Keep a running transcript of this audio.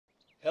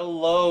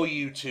Hello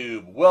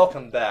YouTube,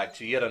 welcome back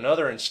to yet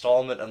another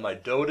installment of my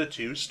Dota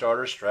 2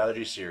 Starter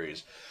Strategy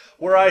Series,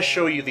 where I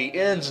show you the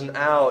ins and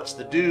outs,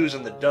 the do's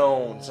and the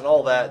don'ts, and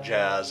all that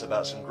jazz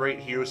about some great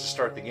heroes to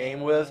start the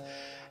game with.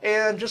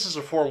 And just as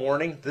a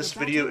forewarning, this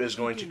video is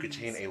going to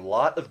contain a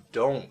lot of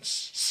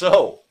don'ts.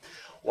 So,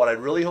 what I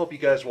really hope you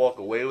guys walk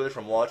away with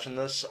from watching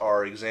this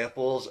are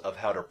examples of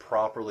how to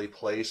properly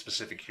play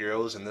specific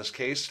heroes. In this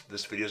case,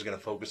 this video is going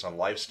to focus on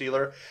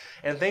Lifestealer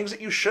and things that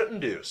you shouldn't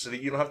do so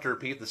that you don't have to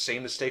repeat the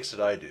same mistakes that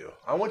I do.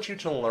 I want you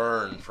to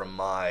learn from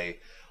my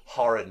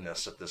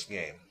horridness at this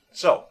game.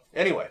 So,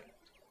 anyway,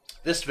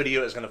 this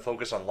video is going to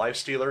focus on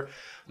Lifestealer,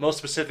 most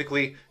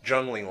specifically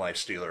jungling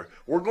Lifestealer.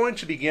 We're going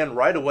to begin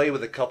right away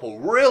with a couple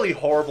really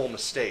horrible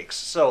mistakes.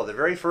 So the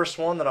very first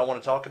one that I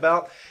want to talk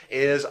about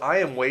is I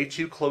am way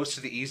too close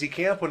to the easy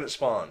camp when it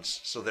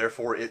spawns, so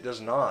therefore it does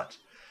not.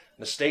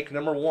 Mistake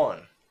number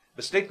one.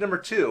 Mistake number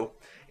two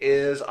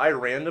is I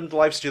randomed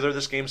Lifestealer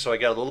this game, so I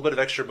got a little bit of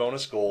extra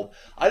bonus gold.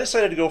 I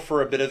decided to go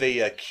for a bit of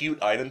a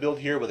cute item build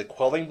here with a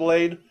Quelling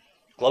Blade,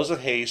 Gloves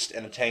of Haste,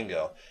 and a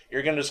Tango.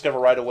 You're going to discover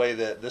right away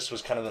that this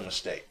was kind of a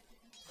mistake.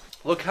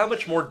 Look how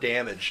much more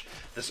damage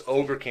this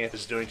Ogre camp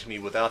is doing to me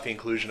without the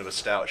inclusion of a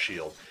Stout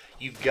Shield.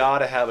 You've got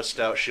to have a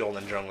Stout Shield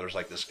in junglers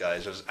like this,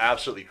 guys. It's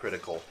absolutely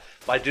critical.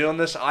 By doing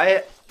this,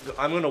 I'm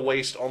going to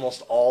waste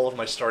almost all of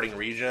my starting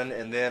regen,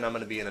 and then I'm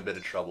going to be in a bit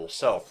of trouble.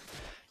 So,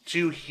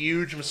 two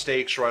huge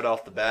mistakes right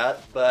off the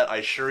bat, but I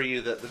assure you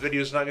that the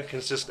video is not going to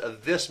consist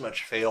of this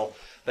much fail.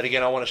 But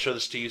again, I want to show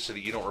this to you so that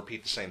you don't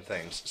repeat the same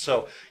things.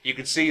 So you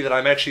can see that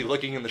I'm actually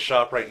looking in the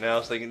shop right now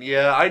thinking,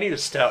 yeah, I need a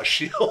Stout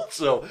Shield.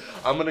 So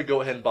I'm going to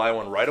go ahead and buy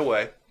one right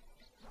away,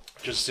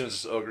 just as soon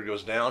as this Ogre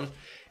goes down.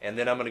 And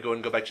then I'm going to go ahead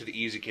and go back to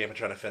the easy camp and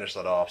try to finish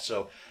that off.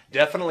 So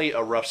definitely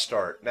a rough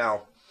start.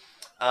 Now,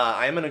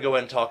 I am going to go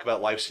ahead and talk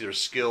about Lifestealer's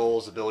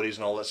skills, abilities,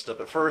 and all that stuff.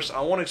 But first, I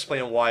want to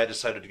explain why I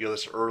decided to go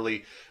this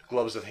early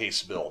Gloves of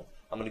Haste build.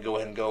 I'm going to go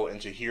ahead and go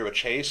into Hero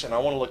Chase, and I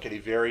want to look at a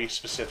very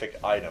specific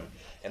item.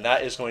 And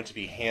that is going to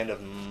be Hand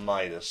of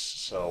Midas.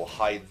 So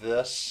hide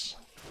this.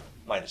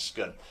 Midas,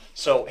 good.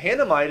 So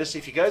Hand of Midas,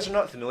 if you guys are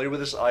not familiar with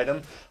this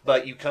item,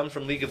 but you come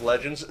from League of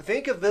Legends,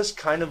 think of this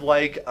kind of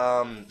like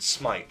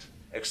Smite,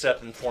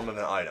 except in form of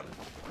an item.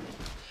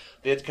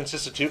 It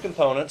consists of two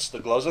components, the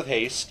Gloves of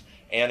Haste,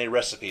 and a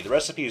recipe. The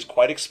recipe is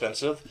quite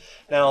expensive.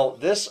 Now,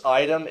 this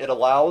item, it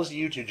allows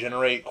you to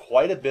generate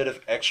quite a bit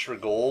of extra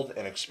gold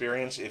and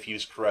experience if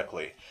used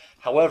correctly.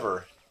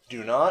 However,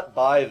 do not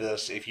buy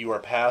this if you are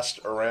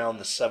past around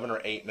the 7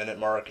 or 8 minute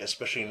mark,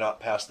 especially not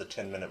past the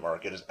 10-minute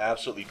mark. It is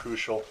absolutely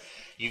crucial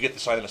you get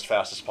this item as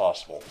fast as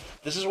possible.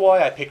 This is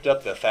why I picked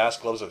up the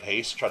fast Gloves of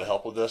Haste to try to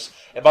help with this.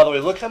 And by the way,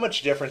 look how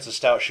much difference the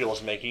Stout Shield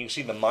is making. You can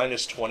see the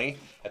minus 20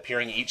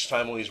 appearing each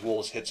time one of these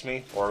wolves hits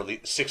me, or at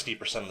least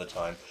 60% of the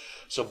time.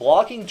 So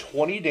blocking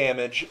 20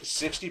 damage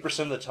 60%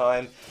 of the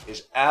time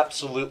is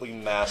absolutely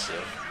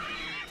massive.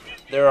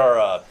 There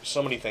are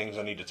so many things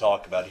I need to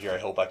talk about here. I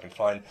hope I can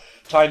find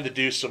time to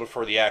do so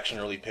before the action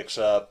really picks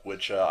up,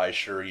 which I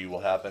assure you will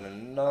happen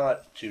in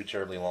not too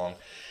terribly long.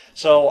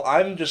 So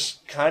I'm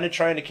just kind of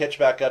trying to catch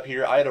back up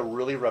here. I had a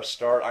really rough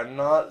start. I'm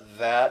not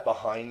that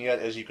behind yet,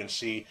 as you can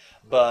see,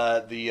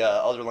 but the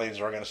other lanes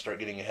are going to start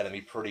getting ahead of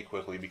me pretty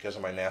quickly because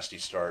of my nasty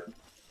start.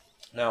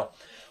 Now,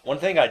 one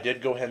thing I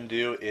did go ahead and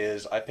do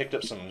is I picked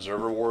up some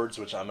observer wards,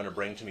 which I'm going to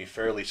bring to me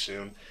fairly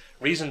soon.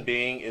 Reason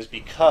being is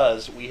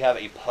because we have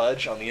a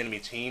Pudge on the enemy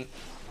team,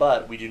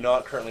 but we do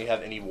not currently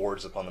have any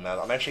wards up on the map.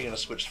 I'm actually going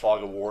to switch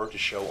Fog of War to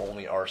show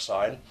only our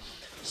side.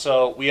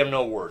 So we have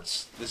no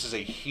wards. This is a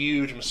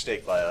huge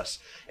mistake by us,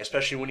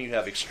 especially when you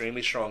have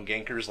extremely strong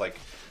gankers like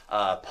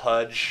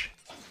Pudge,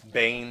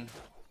 Bane,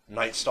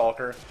 Night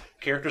Stalker.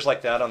 Characters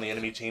like that on the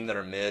enemy team that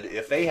are mid,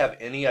 if they have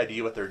any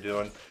idea what they're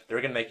doing,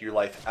 they're going to make your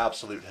life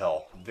absolute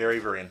hell. Very,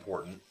 very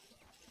important.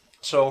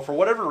 So for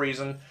whatever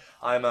reason,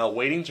 I'm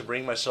waiting to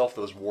bring myself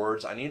those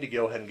wards. I need to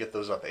go ahead and get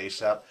those up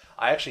ASAP.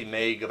 I actually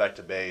may go back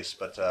to base,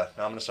 but now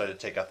I'm going to decide to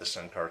take out the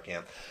Centaur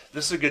camp.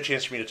 This is a good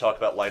chance for me to talk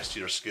about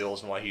Lifestealer's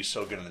skills and why he's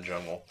so good in the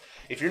jungle.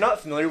 If you're not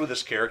familiar with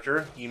this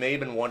character, you may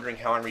have been wondering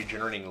how I'm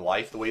regenerating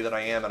life the way that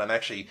I am, and I'm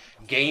actually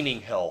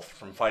gaining health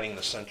from fighting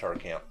the Centaur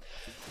camp.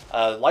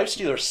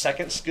 Lifestealer's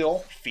second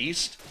skill,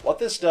 Feast, what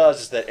this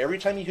does is that every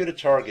time you hit a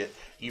target,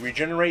 you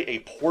regenerate a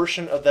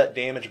portion of that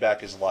damage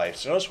back as life.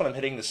 So notice when I'm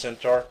hitting the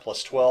Centaur,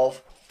 plus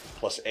 12,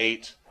 plus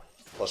 8,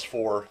 plus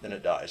 4, then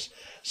it dies.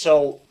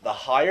 So the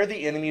higher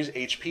the enemy's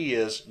HP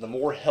is, the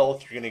more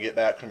health you're going to get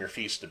back from your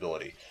Feast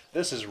ability.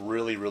 This is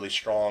really, really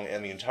strong,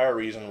 and the entire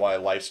reason why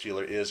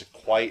Lifestealer is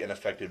quite an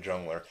effective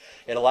jungler.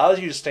 It allows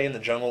you to stay in the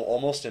jungle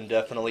almost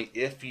indefinitely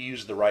if you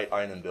use the right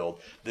item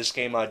build. This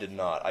game I did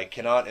not. I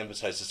cannot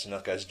emphasize this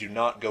enough, guys. Do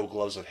not go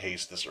Gloves of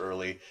Haste this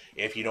early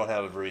if you don't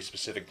have a very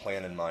specific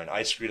plan in mind.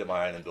 I screwed up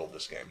my item build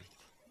this game.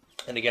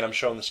 And again, I'm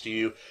showing this to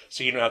you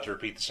so you don't have to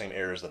repeat the same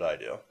errors that I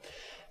do.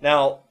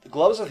 Now, the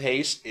Gloves of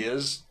Haste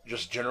is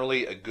just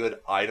generally a good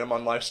item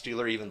on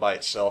Lifestealer, even by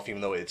itself,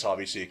 even though it's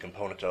obviously a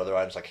component to other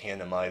items like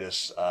Hand of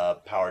Midas,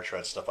 Power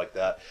Tread, stuff like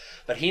that.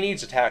 But he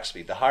needs attack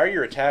speed. The higher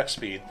your attack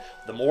speed,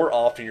 the more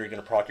often you're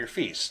going to proc your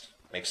Feast.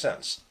 Makes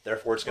sense.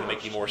 Therefore, it's going to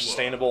make you more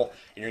sustainable,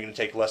 and you're going to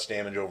take less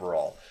damage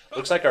overall.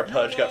 Looks like our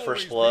Pudge got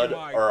first blood,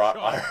 or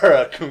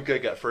our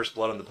Kunkka got first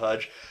blood on the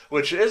Pudge,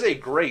 which is a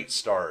great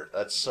start.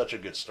 That's such a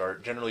good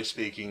start. Generally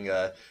speaking,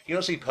 you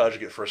don't see Pudge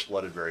get first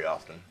blooded very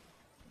often.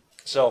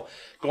 So,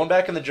 going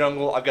back in the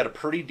jungle, I've got a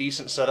pretty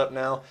decent setup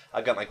now.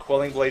 I've got my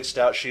Quelling Blade,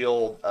 Stout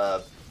Shield,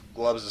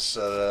 gloves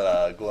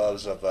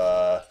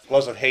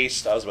of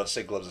haste. I was about to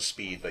say gloves of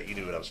speed, but you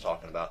knew what I was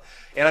talking about.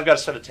 And I've got a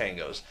set of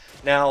tangos.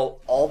 Now,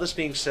 all this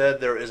being said,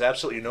 there is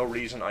absolutely no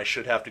reason I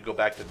should have to go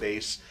back to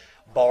base,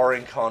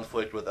 barring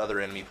conflict with other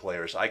enemy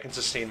players. I can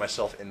sustain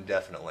myself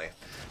indefinitely.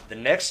 The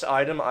next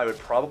item I would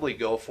probably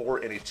go for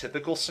in a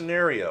typical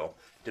scenario,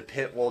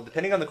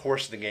 depending on the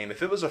course of the game,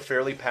 if it was a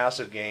fairly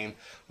passive game,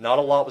 not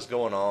a lot was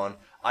going on,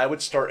 I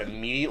would start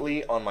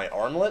immediately on my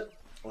armlet.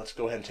 Let's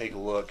go ahead and take a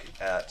look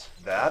at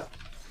that.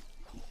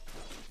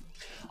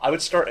 I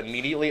would start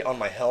immediately on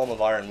my Helm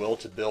of Iron Will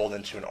to build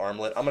into an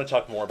armlet. I'm going to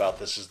talk more about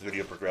this as the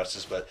video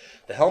progresses, but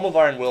the Helm of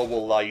Iron Will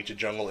allow you to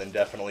jungle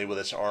indefinitely with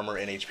its armor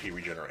and HP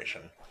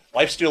regeneration.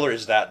 Lifestealer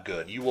is that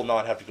good. You will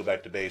not have to go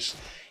back to base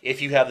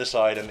if you have this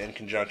item in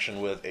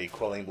conjunction with a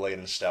Quelling Blade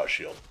and Stout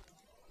Shield.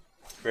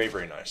 Very,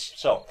 very nice.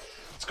 So,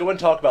 let's go ahead and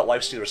talk about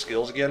Lifestealer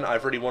skills again.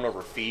 I've already went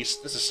over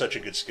Feast. This is such a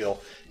good skill.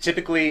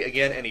 Typically,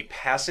 again, in a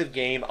passive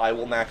game, I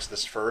will max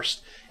this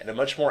first. In a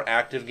much more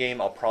active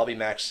game, I'll probably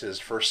max his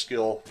first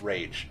skill,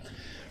 Rage.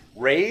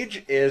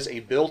 Rage is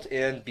a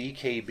built-in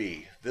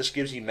BKB. This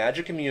gives you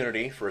magic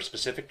immunity for a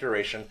specific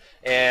duration,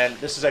 and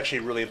this is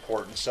actually really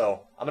important. So,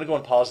 I'm going to go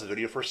and pause the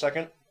video for a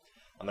second.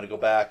 I'm going to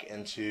go back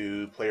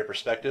into player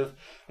perspective.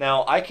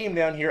 Now, I came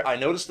down here, I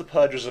noticed the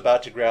Pudge was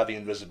about to grab the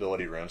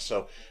invisibility rune,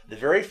 so the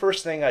very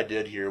first thing I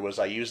did here was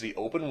I used the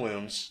open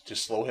wounds to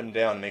slow him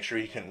down and make sure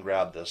he couldn't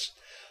grab this.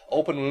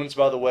 Open wounds,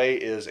 by the way,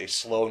 is a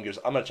slow and gives,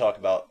 I'm going to talk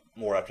about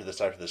more after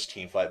this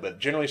team fight, but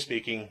generally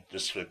speaking,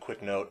 just a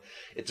quick note,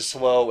 it's a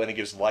slow and it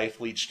gives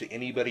life leech to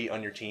anybody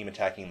on your team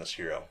attacking this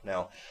hero.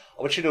 Now,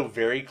 I want you to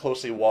very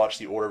closely watch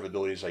the order of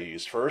abilities I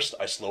use. First,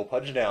 I slow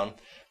Pudge down,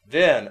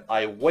 then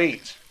I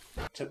wait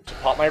to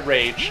pop my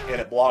Rage,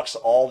 and it blocks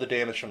all the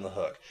damage from the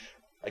hook.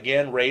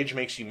 Again, Rage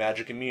makes you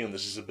magic immune.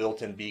 This is a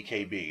built-in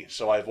BKB.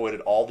 So I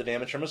avoided all the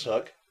damage from his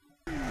hook.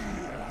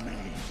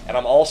 And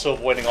I'm also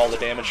avoiding all the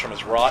damage from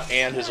his Rot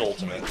and his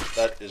ultimate.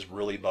 That is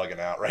really bugging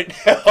out right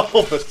now.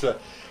 But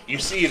you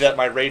see that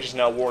my Rage is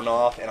now worn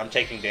off, and I'm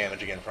taking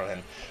damage again from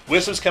him.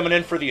 Wisdom's coming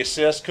in for the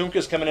assist.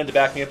 Kunkka's coming in to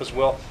back me up as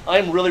well.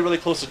 I'm really, really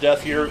close to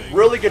death here.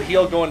 Really good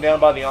heal going down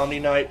by the Omni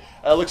Knight.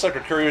 Looks like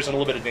our courier's in a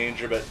little bit of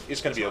danger, but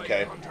it's going to be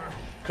okay.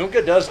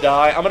 Kunkka does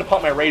die. I'm going to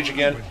pop my Rage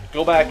again,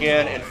 go back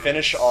in, and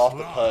finish off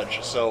the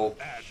Pudge. So,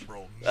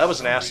 that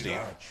was nasty.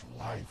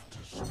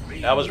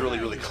 That was really,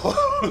 really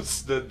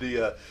close.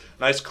 The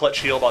nice clutch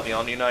heal by the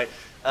Omni Knight.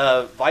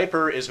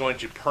 Viper is going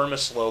to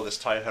perma-slow this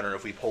Tidehunter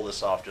if we pull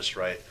this off just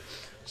right.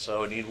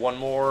 So, I need one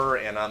more,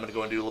 and I'm going to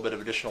go and do a little bit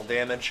of additional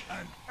damage.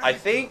 I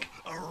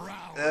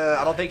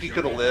don't think he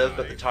could have lived,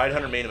 but the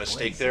Tidehunter made a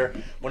mistake there.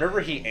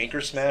 Whenever he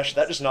Anchor Smashed,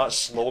 that does not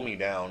slow me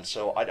down,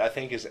 so I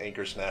think his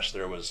Anchor Smash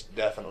there was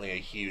definitely a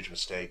huge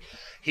mistake.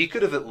 He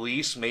could have at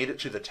least made it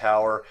to the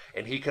tower,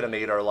 and he could have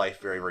made our life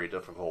very, very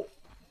difficult.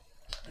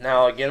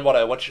 Now, again, what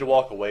I want you to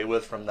walk away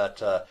with from that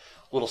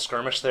little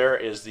skirmish there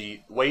is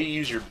the way you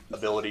use your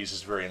abilities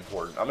is very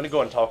important. I'm going to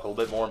go and talk a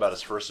little bit more about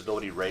his first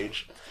ability,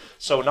 Rage.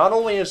 So not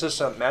only is this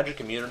a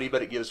magic immunity,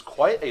 but it gives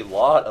quite a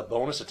lot of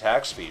bonus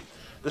attack speed.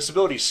 This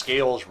ability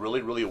scales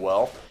really, really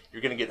well.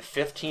 You're going to get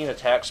 15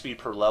 attack speed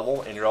per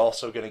level, and you're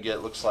also going to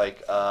get, looks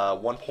like,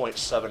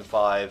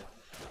 1.75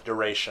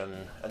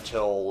 duration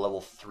until level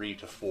 3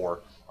 to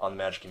 4 on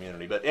magic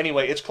immunity. But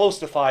anyway, it's close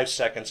to 5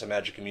 seconds of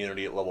magic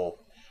immunity at level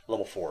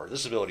 4.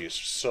 This ability is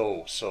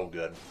so, so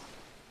good.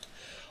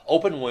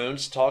 Open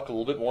Wounds, talk a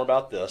little bit more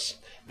about this.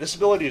 This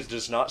ability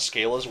does not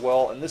scale as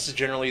well, and this is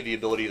generally the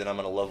ability that I'm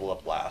going to level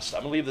up last.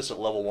 I'm going to leave this at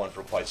level 1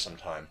 for quite some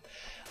time.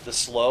 The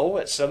slow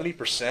at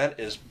 70%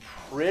 is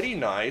pretty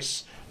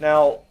nice.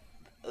 Now,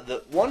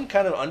 the one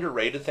kind of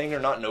underrated thing or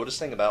not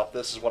noticing about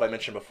this is what I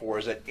mentioned before,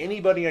 is that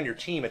anybody on your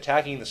team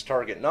attacking this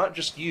target, not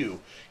just you,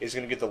 is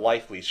going to get the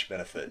life leech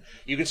benefit.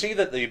 You can see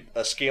that the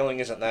scaling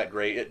isn't that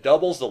great. It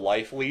doubles the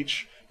life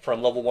leech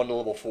from level 1 to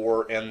level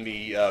 4, and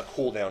the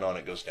cooldown on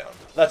it goes down.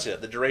 That's it.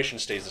 The duration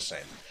stays the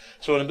same.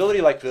 So an ability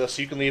like this,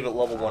 you can leave at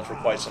level 1 for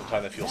quite some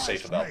time and feel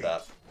safe about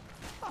that.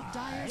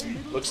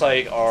 Looks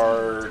like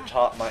our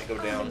top might go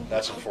down.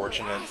 That's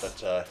unfortunate,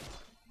 but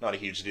not a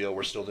huge deal.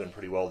 We're still doing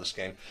pretty well this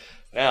game.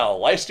 Now,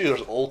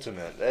 Lifestealer's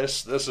Ultimate.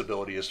 This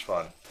ability is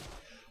fun.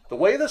 The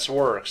way this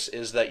works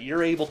is that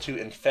you're able to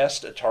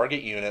infest a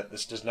target unit.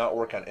 This does not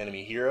work on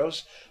enemy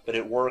heroes, but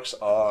it works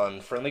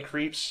on friendly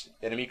creeps,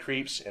 enemy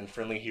creeps, and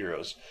friendly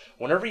heroes.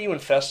 Whenever you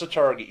infest a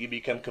target, you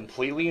become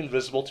completely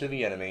invisible to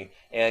the enemy,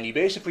 and you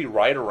basically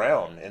ride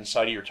around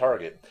inside of your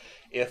target.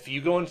 If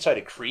you go inside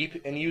a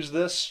creep and use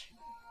this,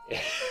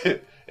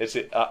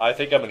 I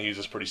think I'm going to use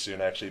this pretty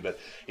soon, actually, but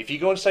if you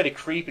go inside a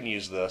creep and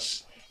use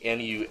this,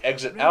 and you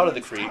exit out of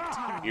the creep,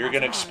 you're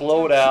going to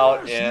explode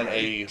out in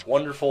a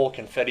wonderful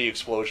confetti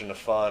explosion of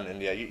fun,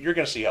 and yeah, you're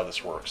going to see how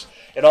this works.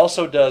 It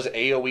also does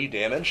AoE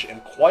damage in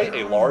quite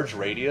a large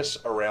radius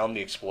around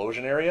the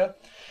explosion area.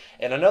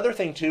 And another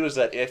thing too is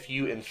that if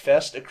you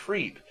infest a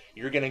creep,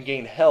 you're going to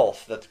gain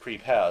health that the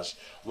creep has.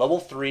 Level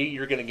 3,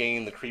 you're going to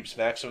gain the creep's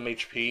maximum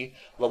HP.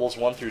 Levels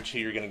 1 through 2,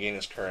 you're going to gain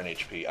his current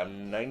HP.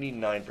 I'm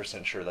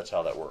 99% sure that's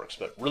how that works.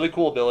 But really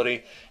cool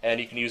ability,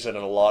 and you can use it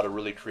in a lot of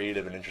really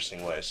creative and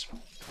interesting ways.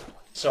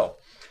 So,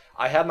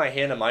 I have my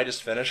Hand of Midas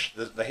finished.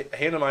 The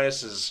Hand of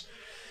Midas is,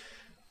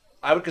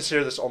 I would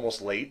consider this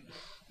almost late.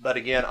 But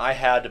again, I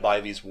had to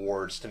buy these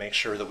wards to make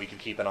sure that we could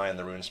keep an eye on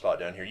the rune spot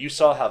down here. You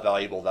saw how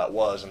valuable that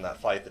was in that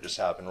fight that just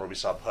happened where we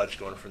saw Pudge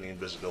going from the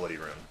invisibility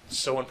room. It's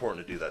so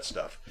important to do that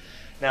stuff.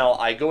 Now,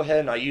 I go ahead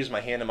and I use my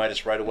Hand of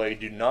Midas right away.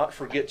 Do not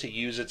forget to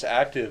use its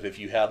active if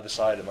you have this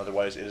item,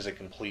 otherwise it is a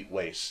complete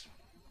waste.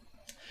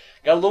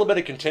 Got a little bit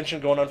of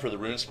contention going on for the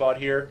rune spot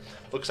here.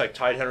 Looks like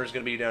Tidehunter is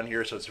going to be down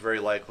here, so it's very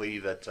likely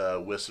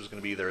that Wisp is going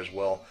to be there as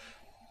well.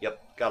 Yep,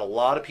 got a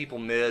lot of people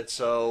mid,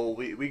 so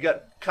we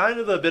got kind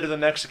of a bit of a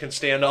Mexican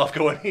standoff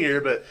going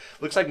here, but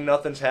looks like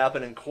nothing's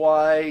happening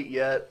quite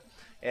yet.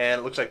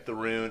 And it looks like the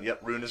rune, yep,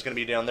 rune is going to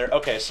be down there.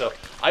 Okay, so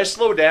I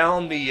slow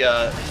down the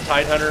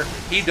Tidehunter.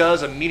 He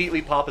does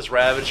immediately pop his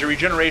Ravage. Your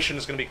regeneration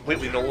is going to be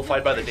completely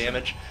nullified by the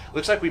damage.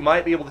 Looks like we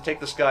might be able to take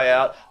this guy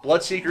out.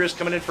 Bloodseeker is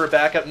coming in for a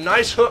backup.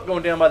 Nice hook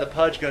going down by the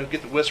Pudge, going to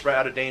get the Whisper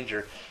out of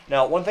danger.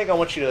 Now, one thing I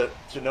want you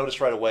to notice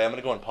right away, I'm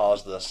going to go and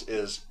pause this,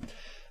 is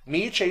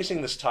me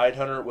chasing this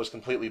Tidehunter was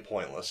completely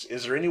pointless.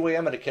 Is there any way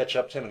I'm going to catch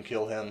up to him and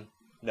kill him?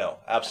 No,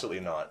 absolutely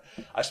not.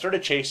 I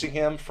started chasing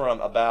him from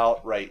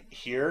about right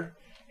here,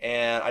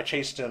 and I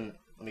chased him.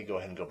 Let me go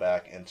ahead and go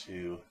back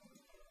into...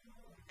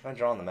 Can I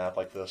draw on the map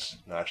like this?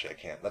 No, actually I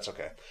can't. That's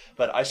okay.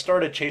 But I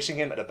started chasing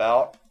him at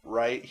about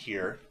right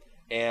here,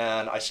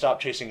 and I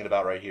stopped chasing it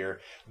about right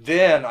here.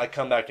 Then I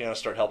come back down and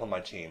start helping my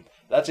team.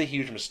 That's a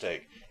huge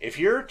mistake. If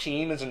your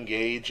team is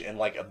engaged in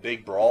like a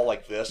big brawl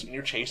like this, and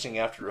you're chasing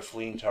after a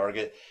fleeing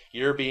target,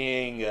 you're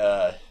being...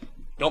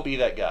 don't be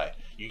that guy.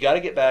 You got to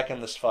get back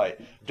in this fight.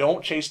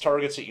 Don't chase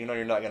targets that you know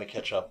you're not going to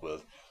catch up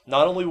with.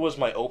 Not only was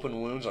my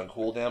open wounds on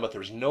cooldown, but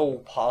there's no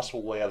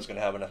possible way I was going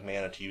to have enough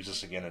mana to use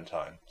this again in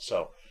time.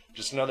 So,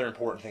 just another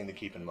important thing to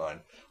keep in mind.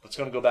 Let's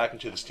go back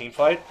into this team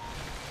fight.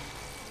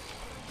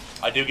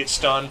 I do get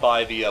stunned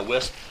by the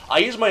Wisp. I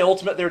use my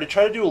ultimate there to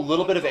try to do a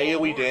little bit of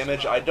AoE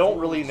damage. I don't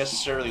really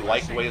necessarily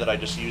like the way that I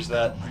just used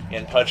that,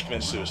 and Pudge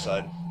commits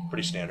suicide.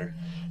 Pretty standard.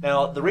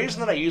 Now, the reason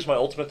that I used my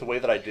ultimate the way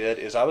that I did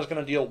is I was going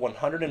to deal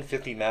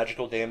 150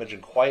 magical damage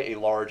and quite a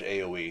large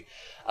AoE.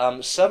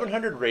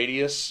 700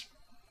 radius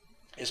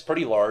is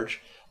pretty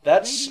large.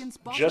 That's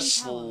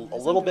just a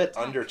little bit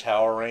under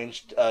tower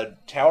range.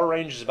 Tower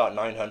range is about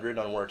 900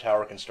 on where a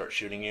tower can start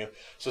shooting you.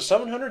 So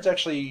 700 is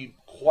actually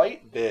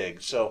quite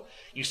big. So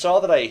you saw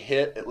that I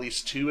hit at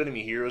least 2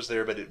 enemy heroes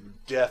there, but it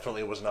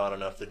definitely was not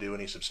enough to do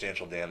any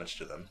substantial damage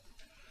to them.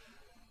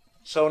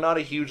 So not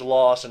a huge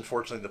loss.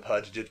 Unfortunately, the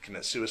Pudge did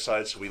commit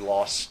suicide, so we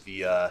lost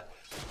the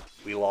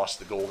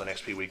golden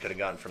XP we could have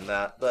gotten from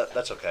that, but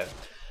that's okay.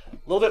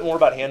 A little bit more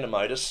about Hand of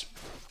Midas.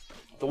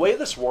 The way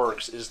this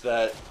works is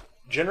that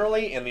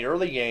generally in the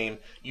early game,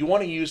 you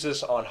want to use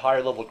this on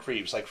higher level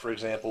creeps, like for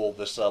example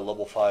this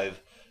level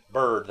 5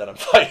 bird that I'm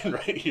fighting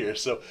right here.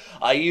 So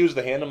I used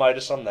the Hand of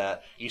Midas on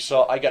that. You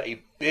saw I got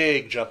a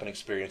big jump in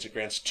experience. It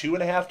grants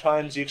 2.5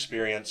 times the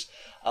experience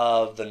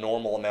of the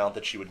normal amount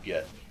that you would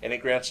get, and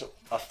it grants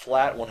a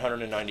flat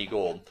 190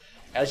 gold.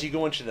 As you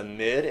go into the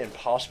mid and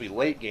possibly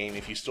late game,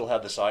 if you still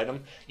have this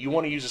item, you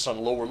want to use this on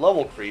lower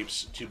level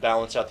creeps to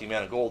balance out the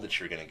amount of gold that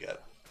you're going to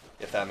get,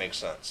 if that makes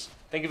sense.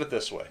 Think of it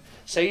this way.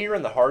 Say you're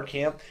in the hard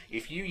camp.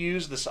 If you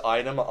use this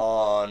item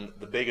on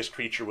the biggest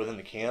creature within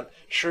the camp,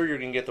 sure, you're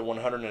going to get the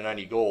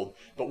 190 gold.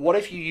 But what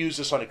if you use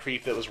this on a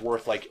creep that was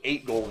worth like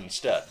 8 gold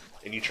instead,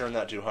 and you turn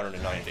that to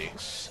 190?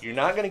 You're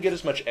not going to get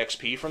as much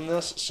XP from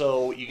this,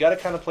 so you got to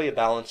kind of play a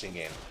balancing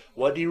game.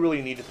 What do you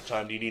really need at the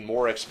time? Do you need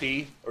more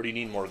XP, or do you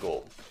need more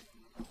gold?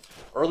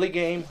 Early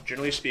game,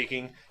 generally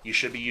speaking, you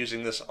should be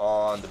using this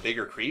on the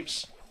bigger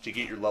creeps to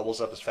get your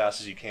levels up as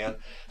fast as you can.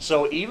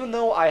 So even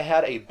though I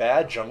had a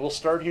bad jungle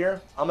start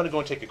here, I'm going to go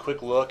and take a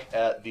quick look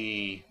at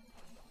the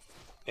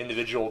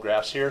individual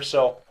graphs here.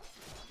 So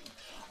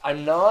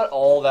I'm not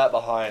all that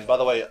behind. By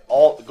the way,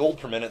 all the gold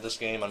per minute this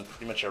game on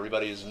pretty much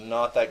everybody is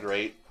not that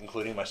great,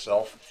 including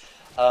myself.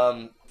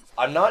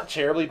 I'm not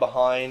terribly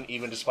behind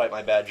even despite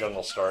my bad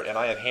jungle start, and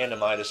I have Hand of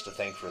Midas to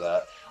thank for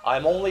that.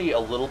 I'm only a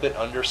little bit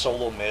under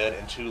solo mid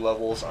and 2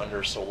 levels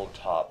under solo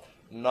top.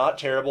 Not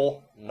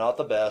terrible, not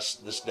the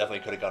best. This definitely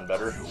could have gone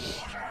better.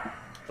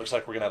 Looks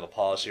like we're going to have a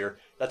pause here.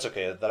 That's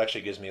okay. That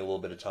actually gives me a little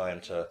bit of time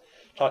to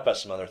talk about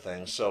some other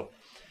things. So,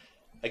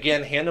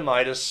 again, Hand of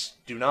Midas,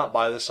 do not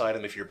buy this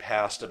item if you're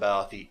past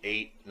about the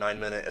 8, 9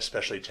 minute,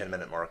 especially 10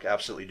 minute mark.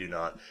 Absolutely do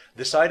not.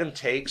 This item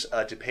takes,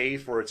 to pay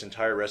for its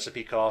entire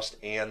recipe cost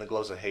and the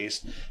Glows of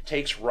Haste,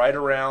 takes right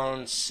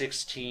around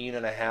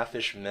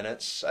 16.5-ish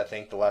minutes, I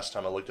think, the last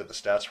time I looked at the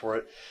stats for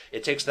it.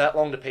 It takes that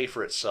long to pay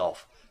for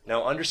itself.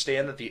 Now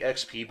understand that the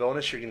XP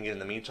bonus you're going to get in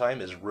the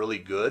meantime is really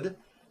good,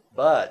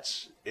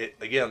 but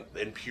again,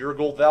 in pure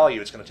gold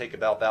value, it's going to take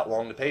about that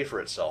long to pay for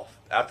itself.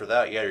 After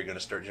that, yeah, you're going to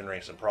start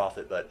generating some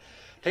profit, but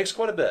it takes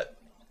quite a bit.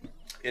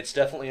 It's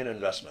definitely an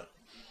investment.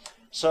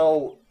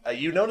 So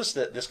you notice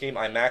that this game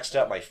I maxed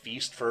out my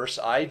feast first.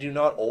 I do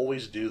not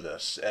always do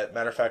this. As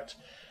matter of fact,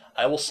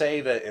 I will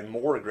say that in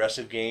more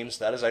aggressive games,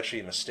 that is actually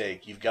a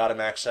mistake. You've got to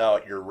max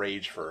out your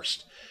rage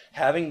first.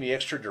 Having the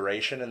extra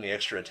duration and the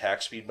extra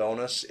attack speed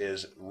bonus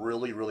is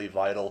really, really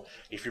vital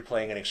if you're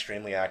playing an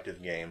extremely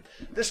active game.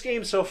 This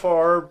game so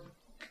far,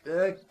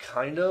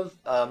 kind of.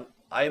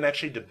 I am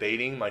actually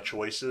debating my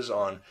choices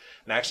on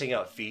maxing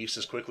out Feast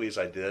as quickly as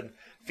I did.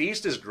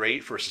 Feast is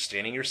great for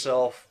sustaining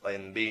yourself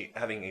and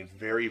having a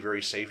very,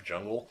 very safe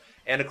jungle.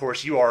 And of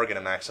course, you are going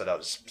to max that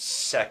out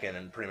second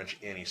in pretty much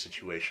any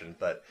situation.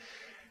 But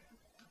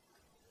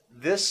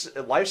this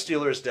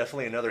Lifestealer is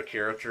definitely another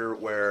character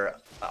where,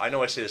 I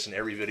know I say this in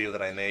every video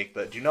that I make,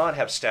 but do not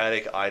have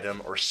static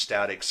item or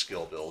static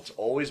skill builds.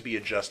 Always be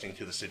adjusting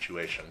to the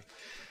situation.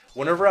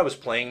 Whenever I was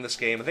playing this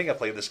game, I think I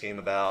played this game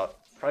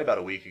probably about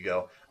a week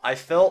ago, I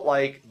felt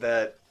like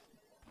that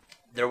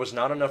there was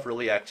not enough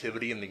really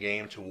activity in the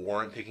game to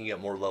warrant picking up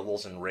more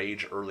levels in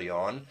Rage early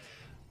on.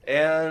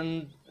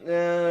 And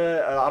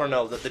I don't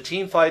know, the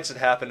team fights that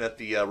happened at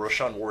the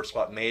Roshan Ward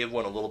spot may have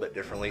went a little bit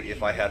differently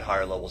if I had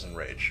higher levels in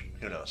Rage.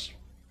 Who knows?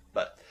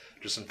 But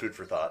just some food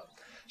for thought.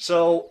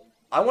 So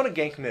I want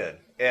to gank mid,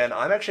 and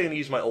I'm actually going to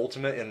use my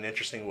ultimate in an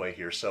interesting way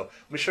here. So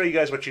let me show you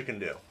guys what you can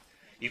do.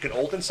 You can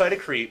ult inside a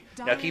creep.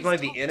 Now keep in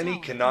mind the enemy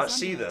cannot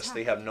see this.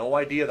 They have no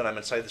idea that I'm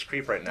inside this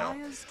creep right now.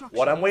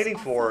 What I'm waiting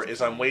for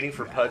is I'm waiting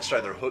for Pudge to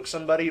either hook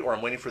somebody or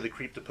I'm waiting for the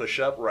creep to push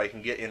up where I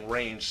can get in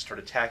range, start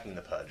attacking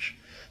the Pudge.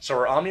 So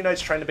our Omni Knight's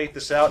trying to bait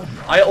this out.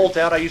 I ult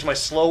out, I use my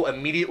slow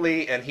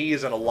immediately, and he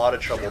is in a lot of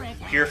trouble.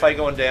 Purify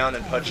going down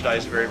and Pudge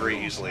dies very,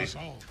 very easily.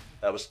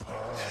 That was...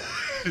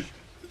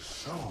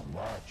 So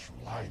much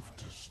life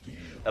to steal.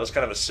 That was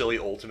kind of a silly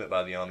ultimate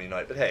by the Omni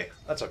Knight, but hey,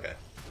 that's okay.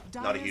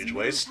 Not a huge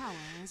waste.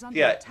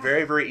 Yeah,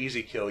 very, very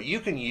easy kill.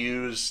 You can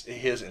use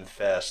his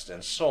Infest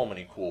in so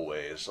many cool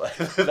ways.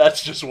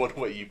 That's just one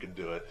way you can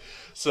do it.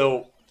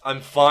 So,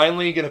 I'm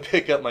finally going to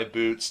pick up my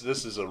boots.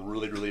 This is a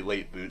really, really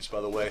late boots,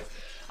 by the way.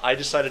 I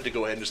decided to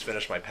go ahead and just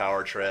finish my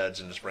power treads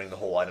and just bring the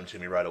whole item to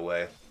me right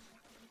away.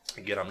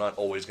 Again, I'm not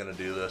always going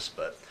to do this,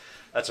 but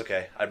that's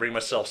okay. I bring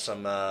myself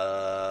some,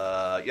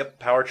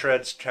 power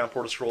treads,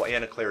 transporter scroll,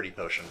 and a clarity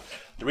potion.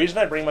 The reason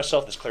I bring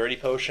myself this clarity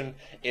potion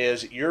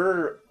is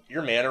your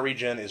mana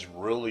regen is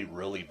really,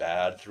 really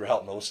bad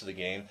throughout most of the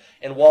game.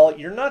 And while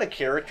you're not a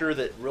character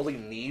that really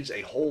needs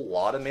a whole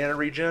lot of mana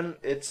regen,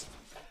 it's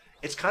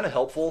kind of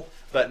helpful,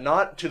 but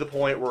not to the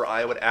point where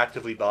I would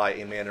actively buy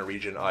a mana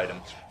regen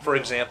item. For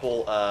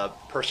example,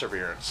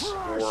 Perseverance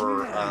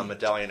or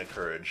Medallion of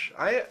Courage.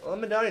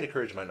 Medallion of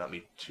Courage might not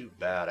be too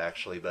bad,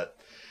 actually, but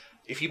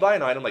if you buy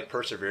an item like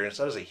Perseverance,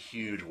 that is a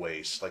huge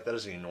waste. Like, that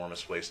is an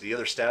enormous waste. The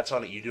other stats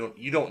on it, you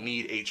don't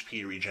need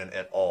HP regen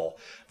at all.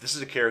 This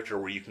is a character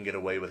where you can get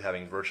away with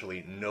having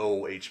virtually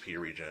no HP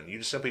regen. You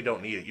just simply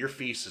don't need it. Your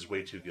feast is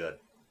way too good.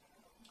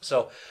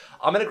 So,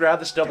 I'm going to grab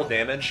this double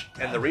damage,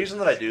 and the reason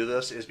that I do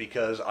this is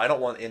because I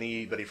don't want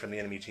anybody from the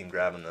enemy team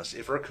grabbing this.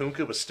 If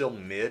Rakunku was still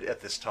mid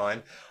at this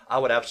time, I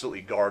would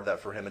absolutely guard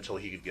that for him until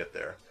he could get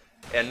there.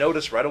 And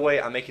notice right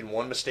away, I'm making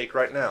one mistake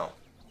right now.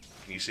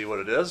 Can you see what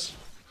it is?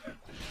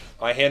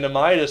 My Hand of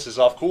Midas is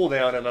off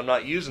cooldown and I'm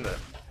not using it.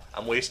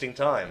 I'm wasting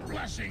time.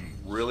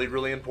 Really,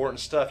 really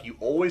important stuff. You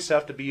always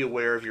have to be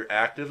aware of your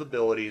active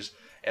abilities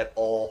at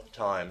all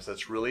times.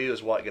 That's really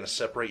is what's going to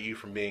separate you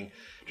from being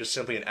just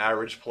simply an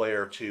average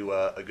player to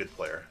a good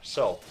player.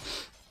 So,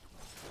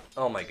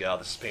 oh my god,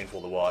 this is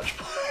painful to watch.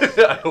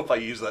 I hope I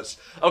use that.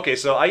 Okay,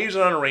 so I use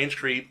it on a range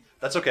creep.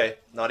 That's okay.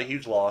 Not a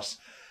huge loss.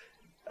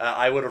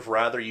 I would have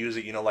rather used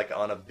it, like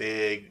on a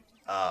big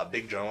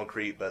jungle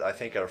creep, but I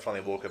think I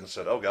finally woke up and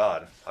said, oh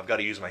god, I've got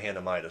to use my Hand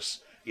of Midas.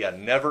 Yeah,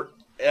 never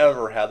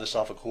ever have this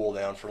off a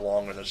cooldown for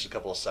longer than just a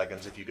couple of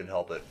seconds if you can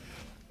help it.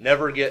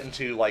 Never get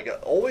into,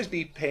 always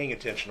be paying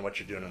attention to what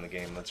you're doing in the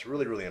game. That's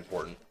really, really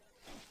important.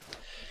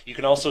 You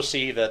can also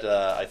see that,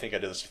 I think I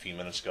did this a few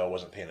minutes ago, I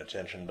wasn't paying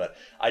attention, but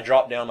I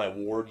dropped down my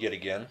ward yet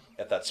again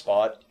at that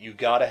spot. You've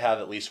got to have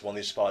at least one of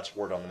these spots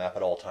ward on the map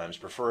at all times,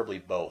 preferably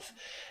both.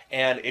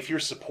 And if your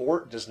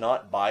support does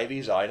not buy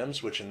these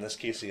items, which in this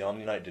case the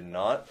Omni Knight did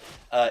not,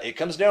 it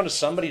comes down to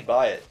somebody to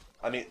buy it.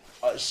 I mean,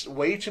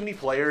 way too many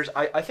players,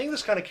 I think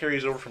this kind of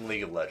carries over from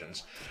League of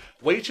Legends.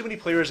 Way too many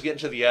players get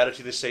into the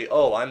attitude they say,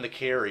 oh, I'm the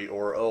carry,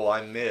 or oh,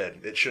 I'm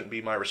mid. It shouldn't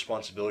be my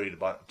responsibility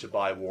to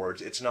buy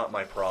wards. It's not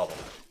my problem.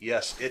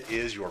 Yes, it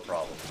is your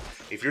problem.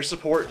 If your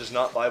support does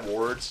not buy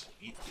wards,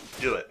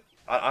 do it.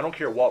 I don't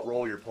care what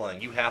role you're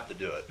playing, you have to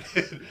do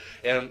it.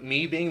 And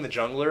me being the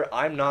jungler,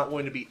 I'm not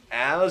going to be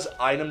as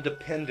item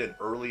dependent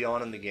early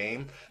on in the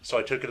game, so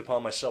I took it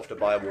upon myself to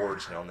buy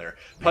wards down there.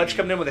 Pudge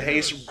coming in with a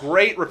haste,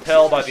 great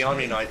repel by the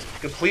Omni Knight,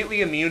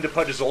 completely immune to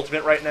Pudge's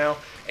ultimate right now,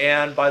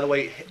 and by the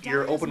way,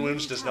 your open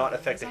wounds does not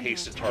affect a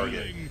hasted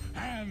target.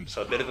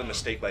 So a bit of a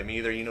mistake by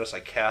me there. You notice I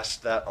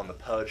cast that on the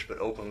Pudge, but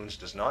open wounds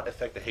does not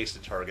affect the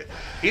hasted target.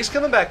 He's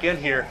coming back in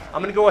here.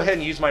 I'm going to go ahead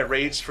and use my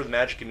raids for the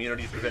magic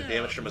immunity to prevent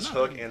damage from his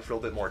hook and for a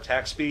bit more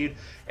attack speed.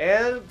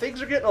 And things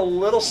are getting a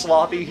little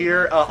sloppy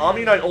here.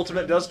 Omni Knight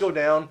ultimate does go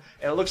down,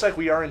 and it looks like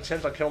we are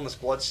intent on killing this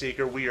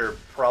Bloodseeker. We are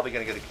probably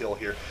going to get a kill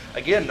here.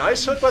 Again,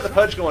 nice hook by the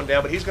Pudge going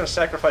down, but he's going to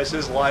sacrifice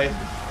his life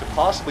to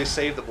possibly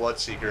save the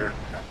Bloodseeker.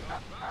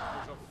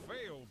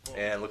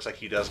 And looks like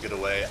he does get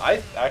away.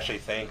 I actually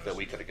think that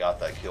we could have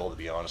got that kill, to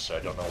be honest, so I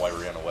don't know why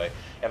we ran away.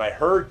 And I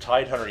heard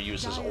Tidehunter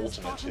use his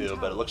ultimate too,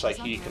 but it looks like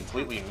he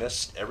completely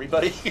missed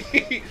everybody.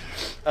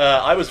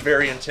 I was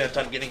very intent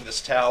on getting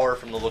this tower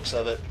from the looks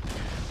of it.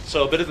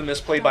 So a bit of a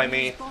misplay by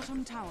me.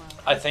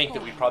 I think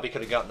that we probably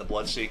could have gotten the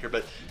Bloodseeker,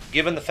 but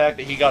given the fact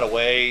that he got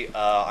away,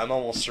 I'm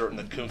almost certain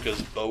that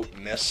Kunkka's boat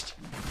missed.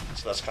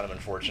 So that's kind of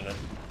unfortunate.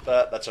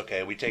 But that's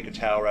okay. We take a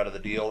tower out of the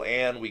deal,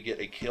 and we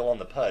get a kill on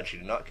the Pudge. He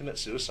did not commit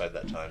suicide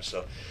that time,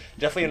 so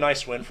definitely a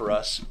nice win for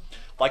us.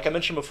 Like I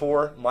mentioned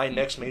before, my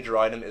next major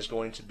item is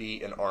going to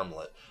be an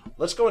armlet.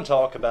 Let's go and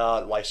talk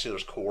about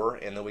Lifestealer's core,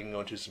 and then we can go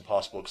into some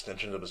possible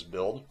extensions of his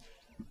build.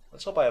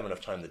 Let's hope I have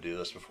enough time to do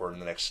this before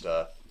the next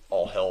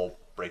all hell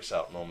breaks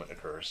out moment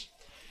occurs.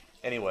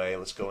 Anyway,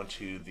 let's go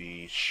into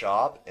the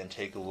shop and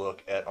take a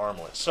look at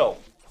armlet. So,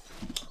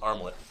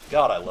 armlet.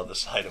 God, I love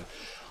this item.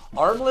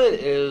 Armlet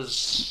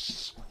is...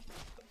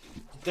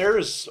 There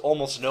is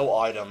almost no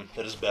item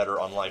that is better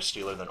on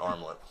Lifestealer than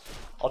armlet.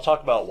 I'll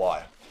talk about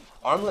why.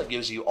 Armlet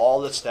gives you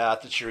all the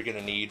stats that you're going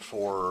to need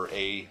for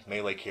a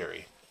melee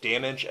carry.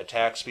 Damage,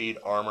 attack speed,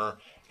 armor,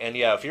 and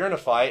yeah, if you're in a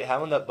fight,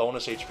 having that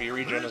bonus HP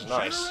regen is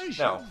nice.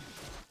 Now,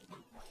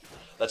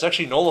 that's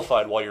actually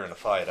nullified while you're in a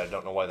fight. I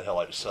don't know why the hell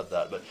I just said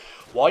that, but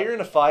while you're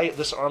in a fight,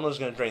 this armlet is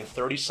going to drain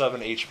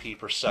 37 HP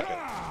per second.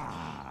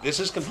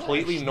 This is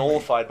completely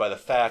nullified by the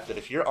fact that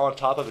if you're on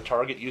top of a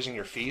target using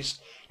your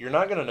feast, you're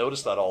not going to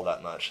notice that all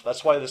that much.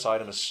 That's why this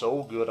item is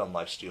so good on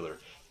Lifestealer.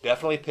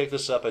 Definitely pick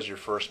this up as your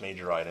first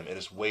major item. It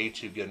is way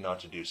too good not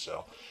to do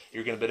so.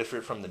 You're going to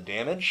benefit from the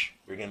damage,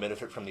 you're going to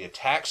benefit from the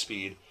attack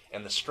speed,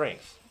 and the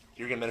strength.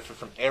 You're going to benefit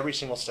from every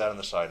single stat on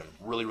this item.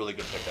 Really, really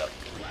good pickup.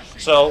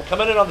 So,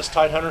 coming in on this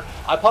Tidehunter,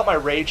 I pop my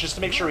rage just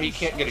to make sure he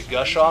can't get a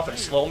gush off and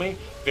slow me.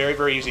 Very,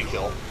 very easy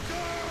kill.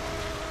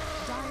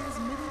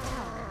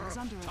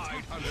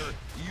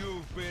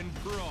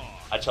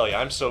 I tell you,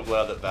 I'm so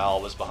glad that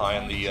Valve was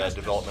behind the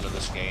development of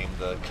this game.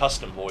 The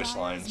custom voice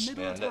lines,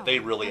 man, they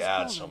really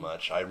add so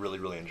much. I really,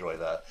 really enjoy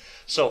that.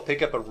 So,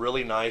 pick up a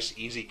really nice,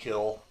 easy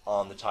kill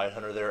on the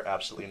Tidehunter there.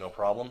 Absolutely no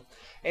problem.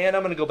 And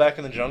I'm going to go back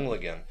in the jungle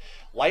again.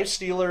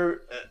 Lifestealer,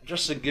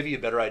 just to give you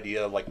a better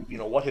idea of, like, you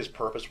know, what his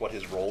purpose, what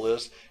his role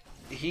is,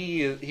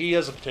 he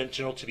has a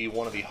potential to be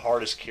one of the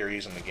hardest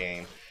carries in the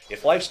game.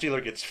 If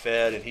Lifestealer gets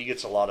fed and he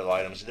gets a lot of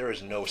items, there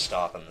is no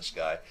stopping this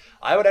guy.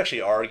 I would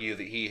actually argue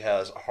that he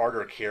has a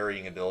harder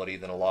carrying ability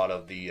than a lot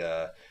of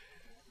the,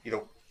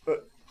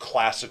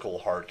 classical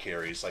hard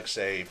carries, like,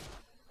 say,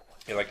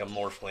 like a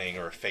Morphling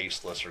or a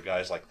Faceless or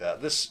guys like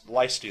that. This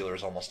Lifestealer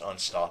is almost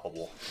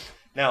unstoppable.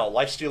 Now,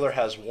 Lifestealer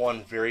has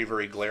one very,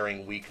 very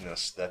glaring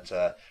weakness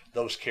that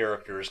those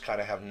characters kind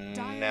of have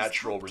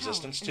natural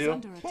resistance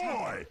to,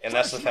 and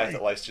that's the fact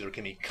that Lifestealer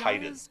can be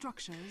kited.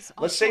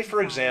 Let's say,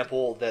 for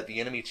example, that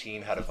the enemy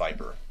team had a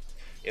Viper.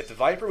 If the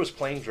Viper was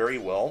playing very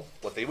well,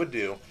 what they would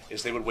do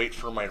is they would wait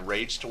for my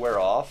rage to wear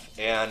off,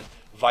 and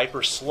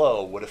Viper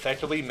Slow would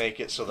effectively make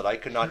it so that I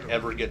could not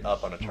ever get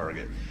up on a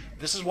target.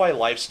 This is why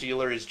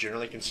Lifestealer is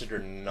generally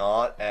considered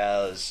not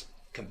as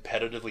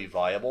competitively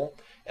viable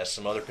as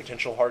some other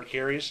potential hard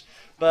carries,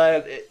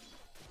 but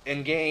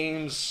in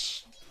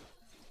games,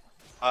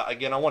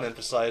 again, I want to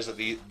emphasize that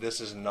this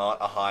is not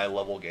a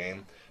high-level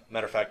game.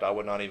 Matter of fact, I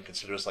would not even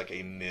consider this like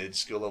a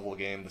mid-skill level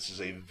game. This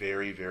is a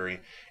very, very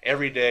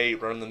everyday,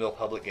 run-of-the-mill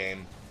public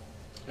game.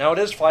 Now, it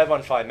is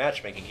 5-on-5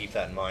 matchmaking, keep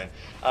that in mind.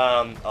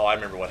 Oh, I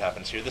remember what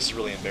happens here. This is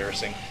really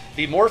embarrassing.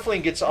 The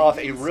Morphling gets off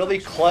a really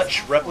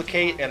clutch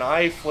replicate, and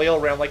I flail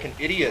around like an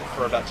idiot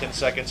for about 10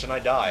 seconds, and I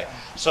die.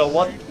 So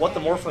what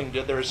the Morphling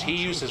did there is he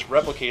used his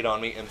replicate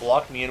on me and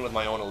blocked me in with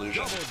my own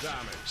illusion.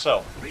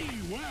 So,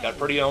 got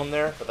pretty owned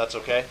there, but that's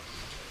okay.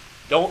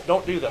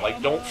 Don't do that.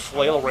 Like, don't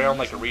flail around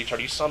like a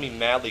retard. You saw me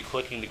madly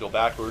clicking to go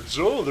backwards.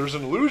 Oh, there's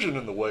an illusion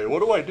in the way. What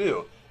do I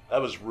do?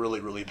 That was really,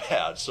 really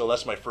bad. So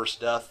that's my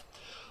first death.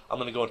 I'm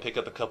going to go and pick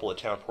up a couple of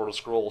Town Portal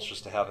Scrolls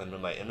just to have them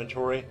in my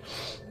inventory.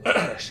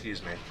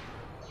 Excuse me.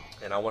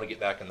 And I want to get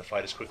back in the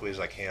fight as quickly as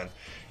I can.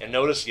 And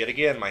notice, yet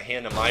again, my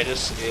Hand of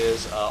Midas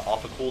is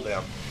off a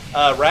cooldown.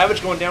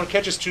 Ravage going down,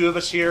 catches two of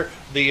us here.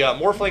 The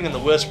Morphling and the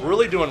Wisp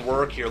really doing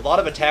work here. A lot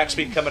of attack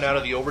speed coming out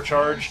of the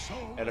overcharge.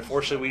 And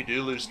unfortunately, we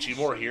do lose two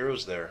more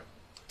heroes there.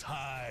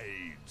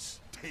 Tides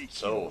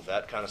So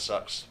that kind of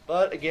sucks.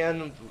 But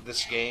again,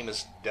 this game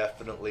is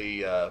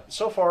definitely,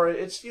 so far,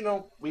 it's, you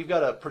know, we've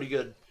got a pretty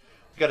good,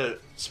 we've got a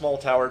small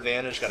tower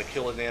advantage, got a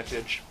kill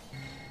advantage.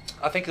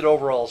 I think that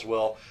overall as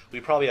well,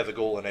 we probably have a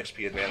goal and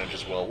XP advantage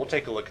as well. We'll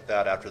take a look at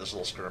that after this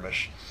little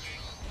skirmish.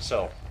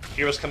 So,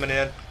 heroes coming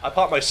in. I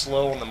popped my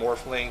slow on the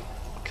Morphling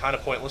kind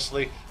of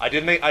pointlessly. I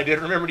did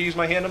remember to use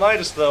my Hand of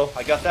Midas though.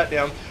 I got that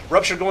down.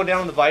 Rupture going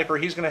down on the Viper.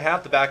 He's going to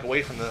have to back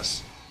away from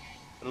this.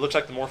 It looks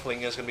like the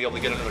Morphling is going to be able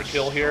to get another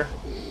kill here.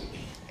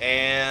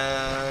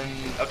 And,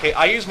 okay,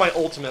 I used my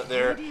ultimate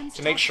there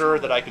to make sure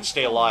that I could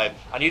stay alive.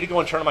 I need to go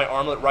and turn on my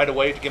armlet right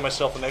away to give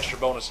myself an extra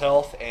bonus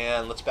health,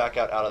 and let's back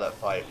out of that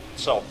fight.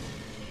 So,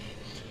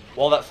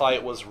 while that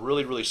fight was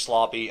really, really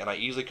sloppy, and I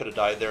easily could have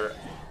died there,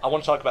 I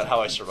want to talk about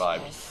how I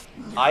survived.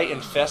 I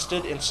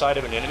infested inside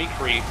of an enemy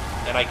creep,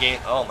 and I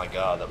gained... Oh my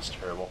god, that was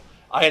terrible.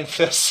 I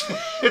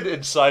infested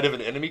inside of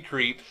an enemy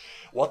creep.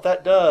 What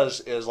that does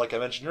is, like I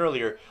mentioned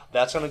earlier,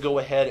 that's going to go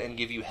ahead and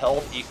give you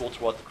health equal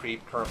to what the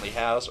creep currently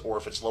has, or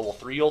if it's level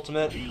 3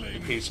 ultimate,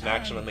 it creeps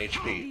maximum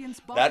HP.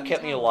 That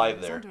kept me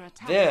alive there.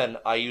 Then,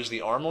 I used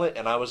the armlet,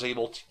 and I was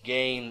able to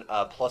gain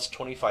plus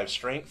 25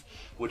 strength,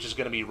 which is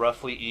going to be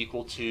roughly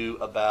equal to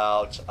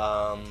about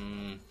a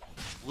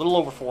little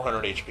over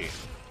 400 HP.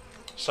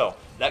 So,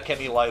 that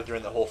kept me alive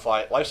during the whole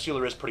fight.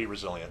 Lifestealer is pretty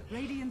resilient.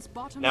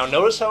 Now,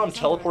 notice how I'm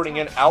teleporting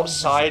in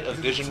outside of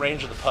vision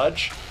range of the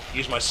Pudge.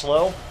 Use my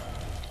slow.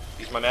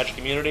 Use my magic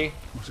immunity.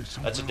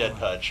 That's a dead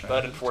Pudge.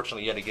 But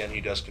unfortunately, yet again,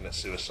 he does commit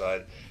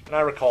suicide. And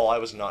I recall I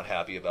was not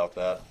happy about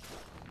that.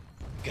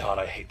 God,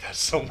 I hate that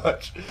so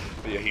much.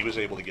 But yeah, he was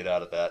able to get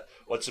out of that.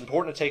 What's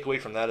important to take away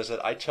from that is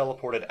that I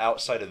teleported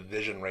outside of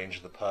vision range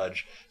of the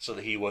Pudge so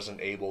that he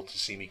wasn't able to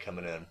see me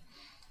coming in.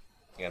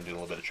 Yeah, I'm doing a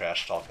little bit of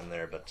trash talking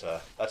there, but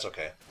that's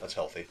okay. That's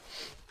healthy.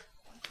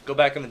 Go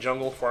back in the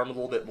jungle, farm a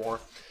little bit more.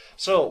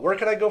 So, where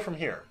can I go from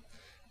here?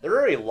 There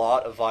are a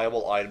lot of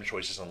viable item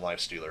choices on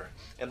Lifestealer.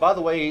 And by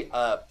the way,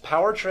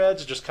 Power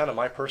Treads is just kind of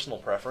my personal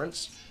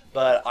preference,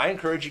 but I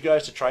encourage you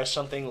guys to try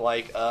something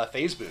like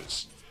Phase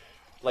Boots.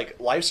 Like,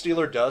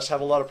 Lifestealer does have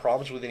a lot of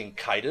problems with getting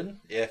kited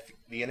if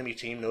the enemy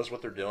team knows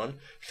what they're doing.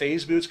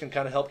 Phase Boots can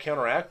kind of help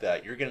counteract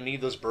that. You're going to need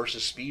those bursts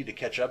of speed to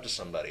catch up to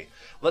somebody.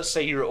 Let's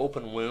say your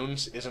open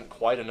wounds isn't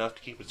quite enough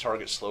to keep a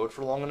target slowed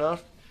for long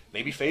enough.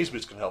 Maybe Phase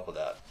Boots can help with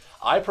that.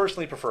 I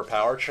personally prefer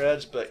Power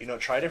Treads, but, you know,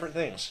 try different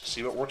things.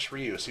 See what works for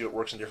you. See what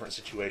works in different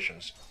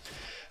situations.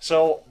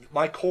 So,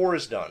 my core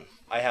is done.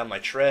 I have my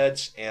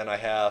treads, and I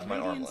have my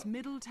armlet.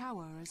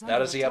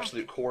 That is the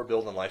absolute core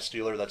build in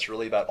Lifestealer. That's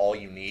really about all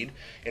you need.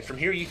 And from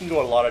here, you can go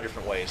a lot of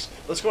different ways.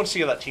 Let's go and see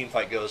how that team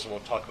fight goes, and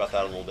we'll talk about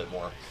that a little bit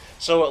more.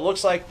 So it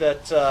looks like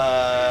that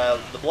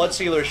the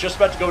Bloodsealer is just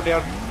about to go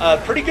down.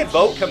 Pretty good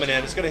boat coming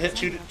in. It's going to hit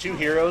two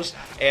heroes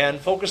and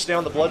focus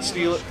down the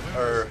Bloodseeker.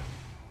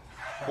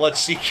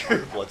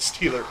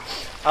 Bloodstealer.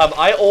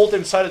 I ult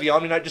inside of the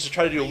Omni Knight just to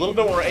try to do a little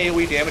bit more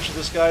AoE damage to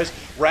this guy's.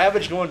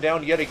 Ravage going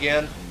down yet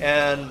again,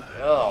 and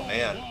oh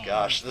man,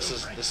 gosh, this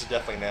is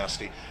definitely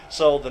nasty.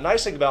 So the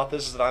nice thing about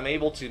this is that I'm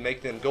able to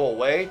make them go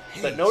away,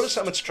 but notice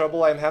how much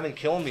trouble I'm having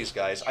killing these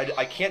guys.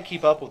 I can't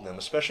keep up with them,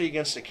 especially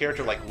against a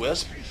character like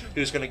Wisp,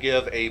 who's going to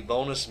give a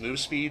bonus move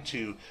speed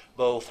to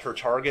both her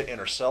target and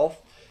herself.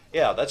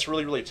 Yeah, that's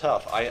really, really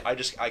tough. I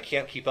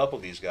can't keep up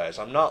with these guys.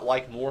 I'm not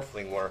like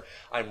Morphling where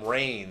I'm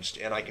ranged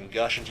and I can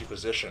gush into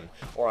position,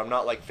 or I'm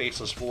not like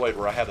Faceless Void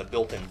where I have a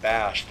built-in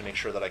bash to make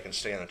sure that I can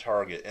stay on a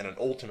target and an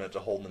ultimate to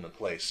hold them in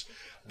place.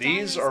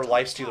 These are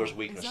Lifestealer's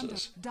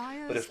weaknesses.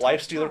 But if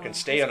Lifestealer can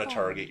stay on a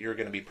target, you're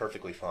going to be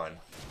perfectly fine.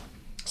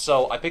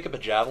 So I pick up a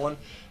Javelin.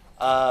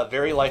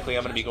 Very likely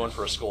I'm going to be going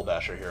for a Skull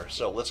Basher here.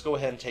 So let's go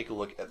ahead and take a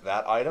look at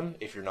that item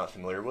if you're not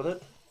familiar with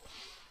it.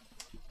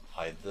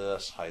 Hide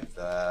this, hide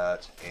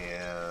that,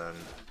 and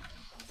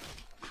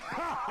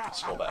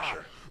Skull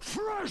Basher.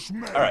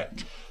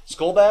 Alright,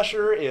 Skull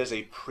Basher is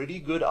a pretty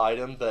good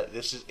item, but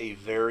this is a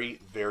very,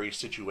 very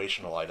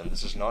situational item.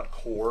 This is not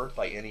core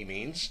by any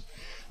means,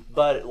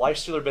 but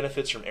Lifestealer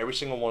benefits from every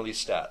single one of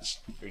these stats.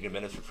 You're going to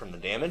benefit from the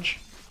damage,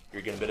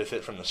 you're going to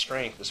benefit from the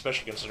strength,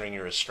 especially considering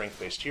you're a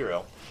strength-based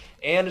hero,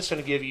 and it's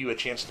going to give you a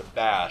chance to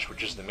bash,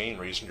 which is the main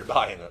reason you're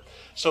buying it.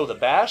 So the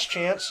bash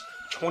chance,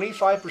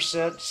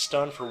 25%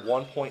 stun for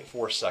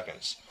 1.4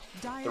 seconds.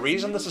 The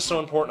reason this is so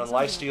important on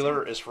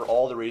Lifestealer is for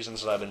all the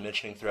reasons that I've been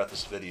mentioning throughout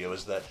this video,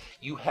 is that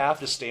you have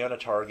to stay on a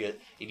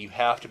target and you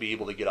have to be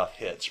able to get off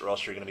hits, or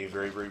else you're going to be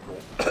very, very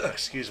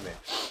excuse me.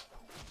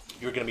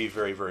 You're going to be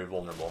very, very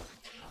vulnerable.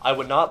 I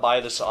would not buy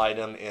this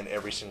item in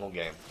every single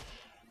game.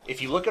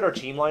 If you look at our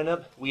team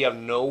lineup, we have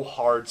no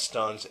hard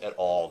stuns at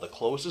all. The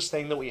closest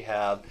thing that we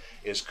have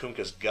is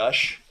Kunkka's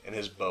Gush and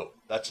his boat.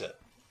 That's it.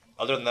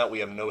 Other than that, we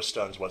have no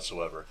stuns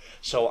whatsoever.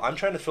 So I'm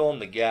trying to fill in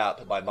the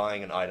gap by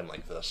buying an item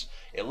like this.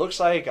 It looks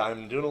like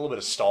I'm doing a little bit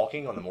of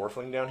stalking on the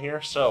Morphling down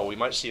here, so we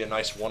might see a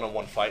nice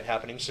one-on-one fight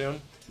happening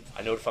soon.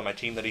 I notify my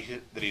team that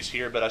he's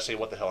here, but I say,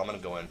 what the hell, I'm going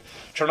to go in.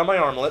 Turn on my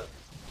armlet.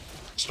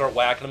 Start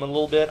whacking him a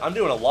little bit. I'm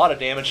doing a lot of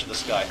damage to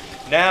this guy.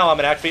 Now I'm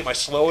going to activate my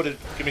slow to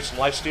give me some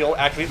lifesteal,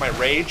 activate my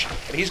rage,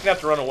 and he's going to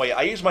have to run away.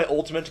 I use my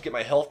ultimate to get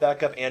my health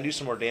back up and do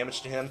some more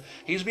damage to him.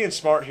 He's being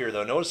smart here,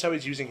 though. Notice how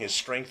he's using his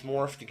strength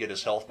morph to get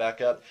his health back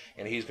up,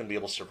 and he's going to be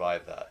able to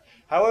survive that.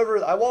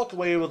 However, I walk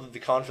away with the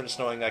confidence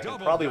knowing I can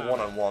probably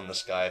one-on-one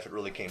this guy if it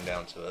really came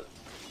down to it.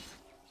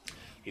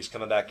 He's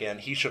coming back in.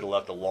 He should have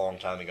left a long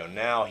time ago.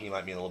 Now he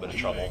might be in a little bit of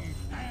trouble.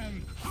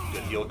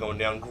 Good heal going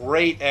down.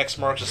 Great X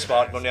marks the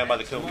spot going down by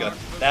the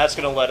Kunkka. That's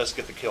going to let us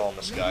get the kill on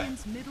this guy.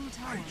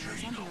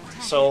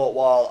 So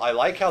while I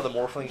like how the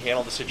Morphling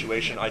handled the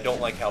situation, I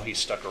don't like how he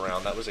stuck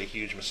around. That was a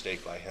huge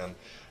mistake by him.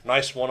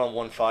 Nice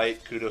one-on-one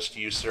fight. Kudos to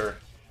you, sir.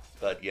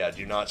 But yeah,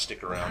 do not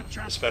stick around,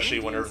 especially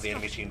whenever the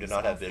enemy team did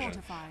not have vision.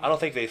 I don't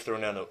think they've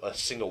thrown down a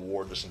single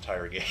ward this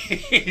entire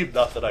game.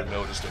 Not that I've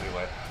noticed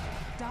anyway.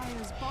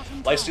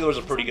 Lifestealer is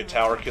a pretty good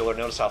tower killer.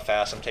 Notice how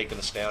fast I'm taking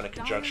this down in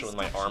conjunction with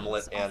my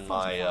armlet and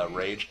my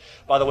rage.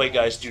 By the way,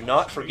 guys, do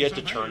not forget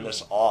to turn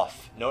this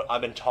off. No,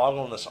 I've been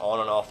toggling this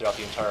on and off throughout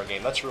the entire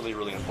game. That's really,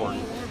 really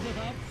important.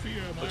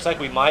 Looks like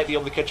we might be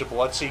able to catch a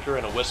Bloodseeker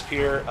and a Wisp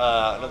here.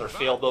 Another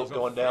fail boat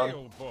going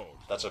down.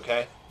 That's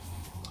okay.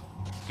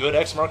 Good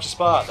X marks the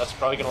spot. That's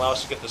probably going to allow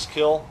us to get this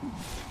kill.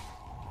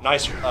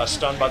 Nice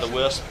stun by the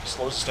Wisp.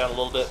 Slows us down a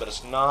little bit, but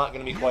it's not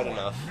going to be quite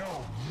enough.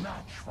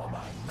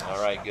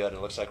 Alright, good. It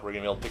looks like we're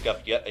going to be able to pick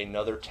up yet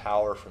another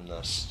tower from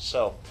this.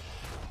 So,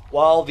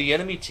 while the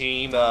enemy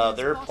team,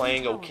 they're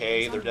playing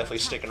okay, they're definitely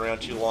sticking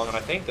around too long, and I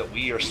think that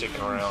we are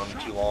sticking around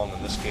too long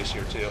in this case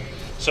here too.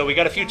 So we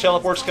got a few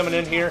teleports coming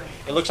in here.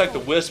 It looks like the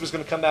Wisp is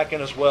going to come back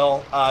in as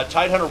well.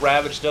 Tidehunter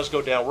Ravage does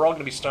go down. We're all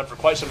going to be stunned for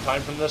quite some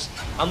time from this.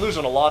 I'm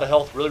losing a lot of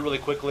health really, really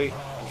quickly.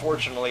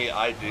 Unfortunately,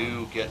 I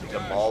do get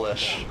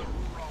demolished.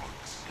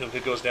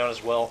 Kunkka goes down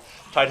as well.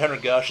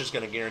 Tidehunter Gush is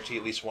going to guarantee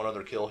at least one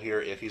other kill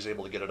here if he's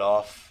able to get it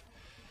off.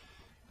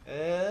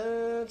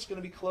 And it's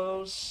going to be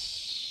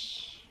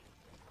close.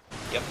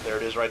 Yep, there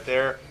it is right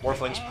there.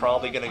 Morphling's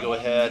probably going to go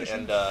ahead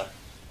and...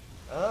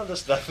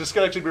 this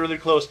could actually be really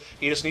close.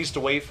 He just needs to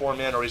wait for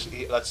him in, or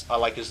I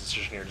like his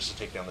decision here, just to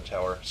take down the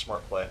tower.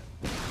 Smart play.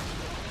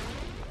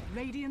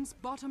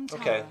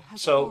 Okay,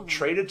 so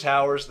traded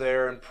towers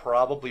there and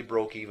probably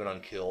broke even on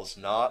kills.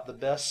 Not the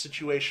best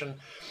situation.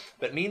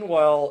 But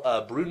meanwhile,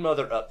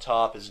 Broodmother up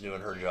top is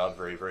doing her job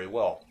very, very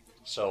well.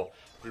 So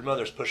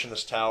Broodmother's pushing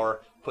this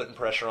tower, putting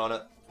pressure on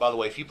it. By the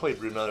way, if you play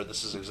Broodmother,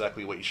 this is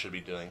exactly what you should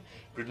be doing.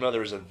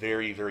 Broodmother is a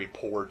very, very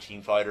poor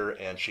team fighter,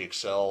 and she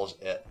excels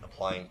at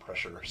applying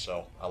pressure.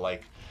 So I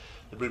like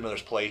the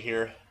Broodmother's play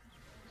here.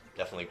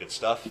 Definitely good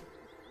stuff.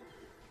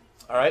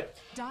 Alright,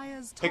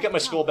 pick up my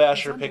Skull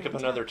Basher, pick up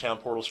another Town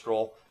Portal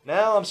Scroll.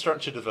 Now I'm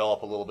starting to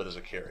develop a little bit as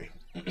a carry.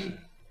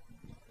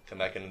 Come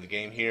back into the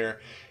game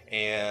here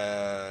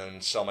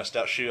and sell my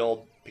Stout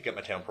Shield, pick up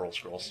my Town Portal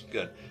Scrolls.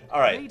 Good.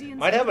 Alright,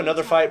 might have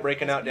another fight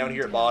breaking out down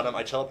here at bottom.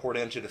 I teleport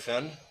in to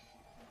defend.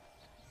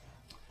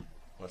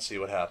 Let's see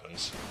what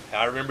happens.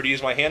 I remember to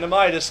use my Hand of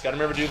Midas. Gotta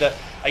remember to do that.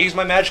 I use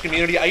my Magic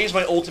Immunity. I use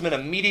my ultimate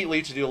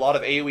immediately to do a lot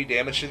of AoE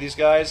damage to these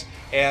guys.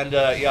 And,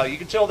 yeah, you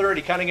can tell they're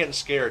already kind of getting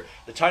scared.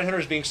 The Tidehunter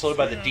is being slowed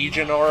by the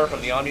Degen Aura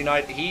from the Omni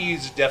Knight.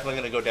 He's definitely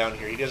going to go down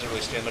here. He doesn't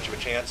really stand much of a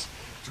chance.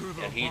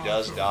 And he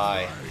does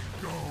die.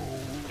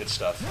 Good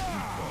stuff.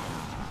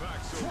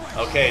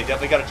 Okay,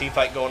 definitely got a team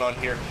fight going on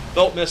here.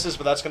 Belt misses,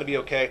 but that's going to be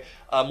okay.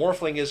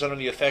 Morphling is under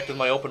the effect of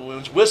my open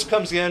wounds. Wisp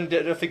comes in,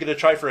 definitely going to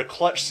try for a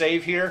clutch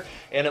save here,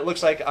 and it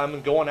looks like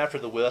I'm going after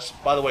the Wisp.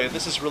 By the way,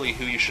 this is really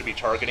who you should be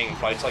targeting in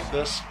fights like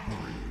this.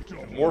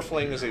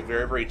 Morphling is a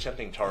very, very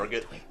tempting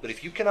target, but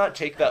if you cannot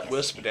take that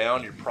Wisp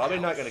down, you're probably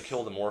not going to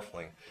kill the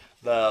Morphling.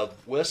 The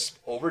Wisp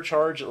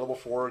overcharge at level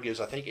 4 gives,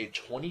 I think, a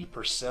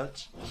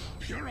 20%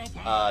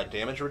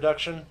 damage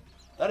reduction.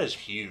 That is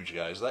huge,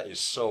 guys. That is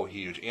so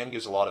huge, and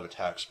gives a lot of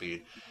attack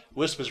speed.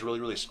 Wisp is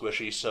really, really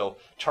squishy, so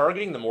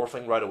targeting the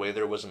Morphling right away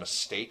there was a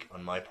mistake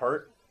on my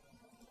part.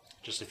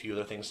 Just a few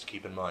other things to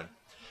keep in mind.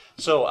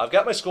 So, I've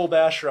got my Skull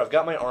Basher, I've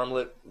got my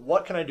Armlet.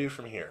 What can I do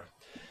from here?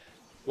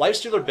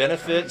 Lifestealer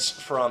benefits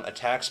from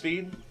attack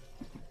speed,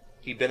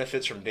 he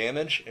benefits from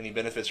damage, and he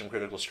benefits from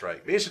critical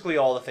strike. Basically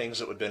all the things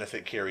that would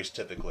benefit carries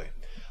typically.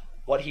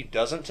 What he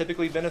doesn't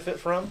typically benefit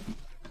from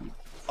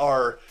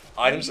are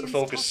items that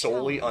focus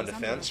solely on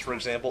defense. For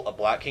example, a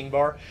Black King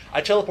bar.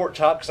 I teleport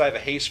top because I have a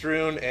haste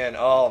rune, and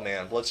oh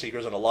man,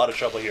 Bloodseeker's in a lot of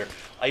trouble here.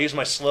 I use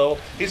my slow.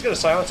 He's going to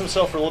silence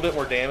himself for a little bit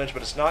more damage,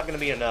 but it's not going to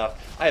be enough.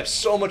 I have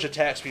so much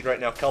attack speed right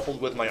now,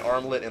 coupled with my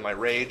armlet and my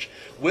rage.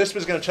 Wisp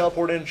is going to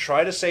teleport in,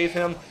 try to save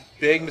him.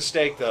 Big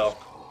mistake, though.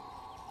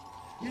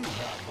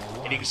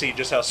 And you can see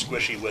just how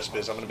squishy Wisp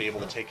is. I'm going to be able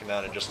to take him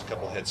out in just a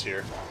couple hits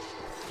here.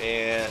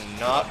 And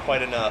not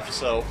quite enough.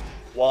 So,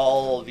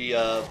 while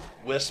the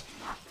Wisp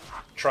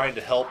trying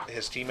to help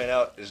his teammate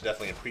out is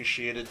definitely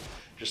appreciated,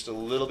 just a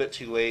little bit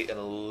too late and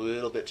a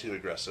little bit too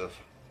aggressive.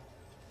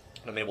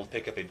 I'm able to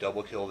pick up a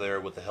double kill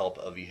there with the help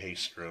of the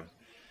haste rune.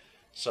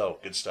 So,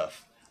 good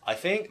stuff. I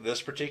think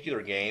this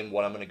particular game,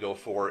 what I'm going to go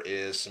for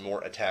is some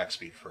more attack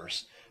speed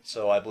first.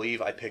 So I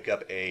believe I pick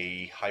up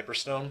a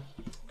Hyperstone.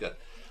 Good.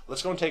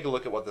 let's go and take a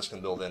look at what this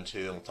can build into,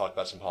 and we'll talk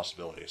about some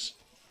possibilities.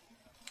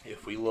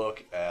 If we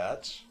look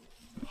at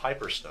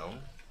Hyperstone,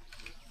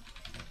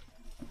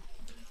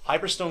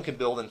 Hyperstone can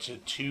build into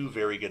two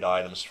very good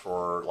items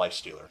for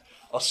Lifestealer.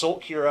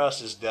 Assault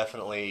Cuirass is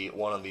definitely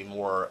one of the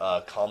more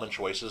common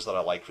choices that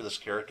I like for this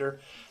character.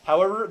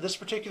 However, this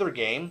particular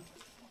game,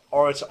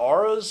 are its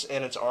auras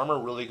and its armor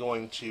really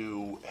going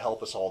to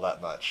help us all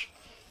that much?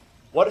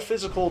 What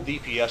physical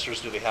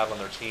DPSers do they have on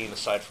their team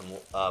aside from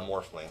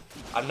Morphling?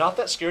 I'm not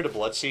that scared of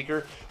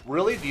Bloodseeker.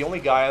 Really, the only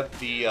guy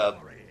the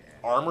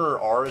armor or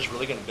aura is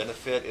really going to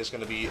benefit is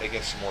going to be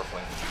against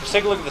Morphling. Let's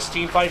take a look at this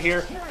team fight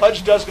here.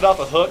 Pudge does get off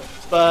a hook,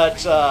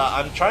 but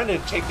I'm trying to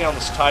take down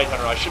this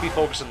Tidehunter. I should be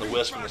focusing the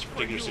Wisp in this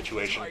particular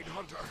situation.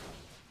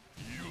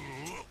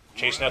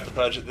 Chasing out the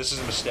Pudge. This is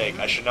a mistake.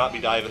 I should not be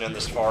diving in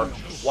this far.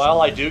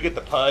 While I do get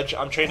the Pudge,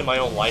 I'm trading my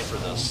own life for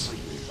this.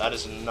 That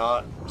is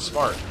not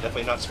smart.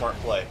 Definitely not smart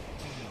play.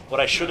 What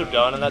I should have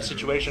done in that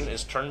situation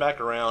is turn back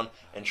around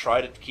and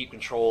try to keep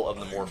control of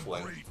the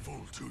Morphling.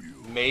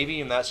 Maybe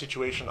in that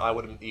situation I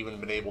would have even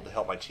been able to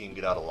help my team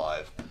get out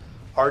alive.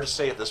 Hard to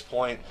say at this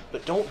point,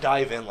 but don't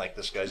dive in like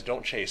this, guys.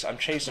 Don't chase. I'm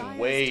chasing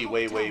way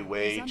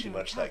too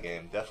much that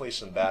game. Definitely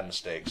some bad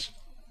mistakes.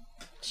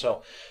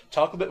 So,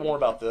 talk a bit more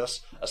about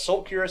this.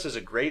 Assault Cuirass is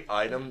a great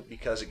item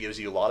because it gives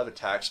you a lot of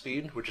attack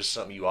speed, which is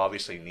something you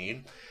obviously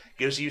need.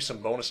 Gives you some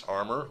bonus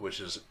armor, which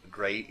is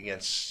great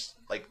against,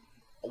 like,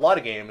 a lot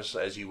of games,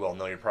 as you well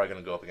know, you're probably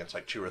going to go up against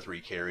like 2 or 3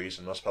 carries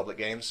in most public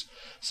games.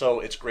 So,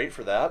 it's great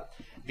for that.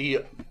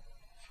 The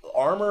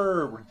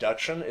armor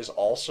reduction is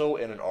also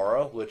in an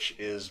aura, which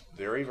is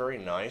very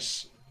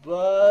nice,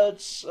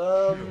 but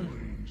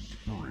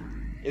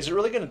is it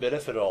really going to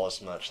benefit all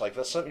as much? Like,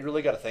 that's something you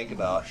really got to think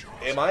about.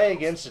 Am I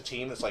against a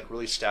team that's like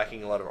really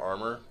stacking a lot of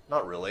armor?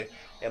 Not really.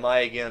 Am I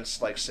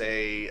against, like,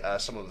 say,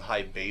 someone with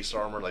high base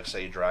armor, like,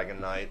 say,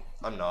 Dragon Knight?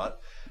 I'm not.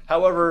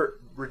 However,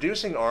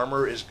 reducing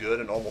armor is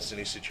good in almost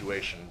any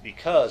situation,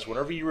 because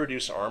whenever you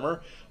reduce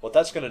armor, what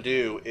that's going to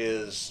do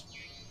is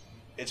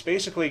it's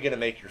basically going to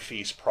make your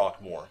feast proc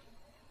more.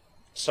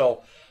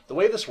 So the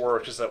way this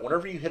works is that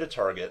whenever you hit a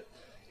target,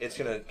 it's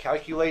going to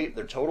calculate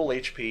their total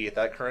HP at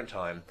that current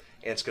time,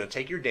 and it's going to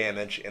take your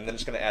damage, and then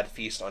it's going to add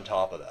feast on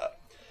top of that.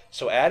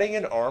 So adding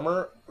an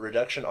armor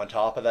reduction on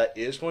top of that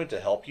is going to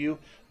help you,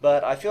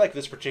 but I feel like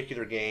this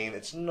particular game,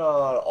 it's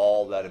not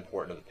all that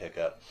important of a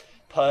pickup.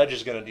 Pudge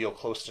is going to deal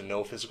close to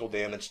no physical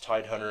damage.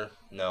 Tidehunter,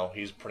 no,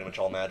 he's pretty much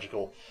all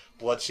magical.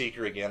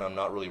 Bloodseeker, again, I'm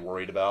not really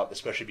worried about,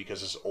 especially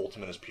because his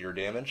ultimate is pure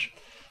damage.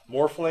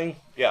 Morphling,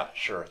 yeah,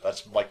 sure,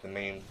 that's like the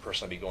main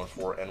person I'd be going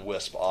for. And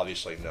Wisp,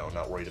 obviously, no,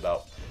 not worried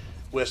about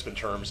Wisp in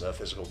terms of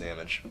physical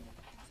damage.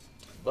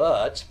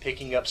 But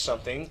picking up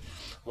something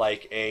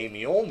like a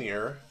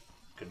Mjolnir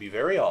could be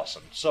very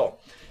awesome. So,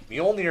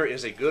 Mjolnir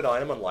is a good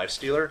item on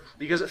Lifestealer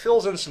because it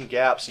fills in some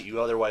gaps that you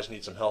otherwise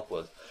need some help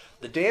with.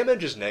 The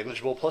damage is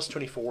negligible, plus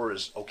 24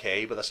 is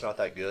okay, but that's not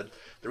that good.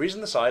 The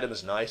reason this item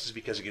is nice is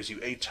because it gives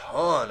you a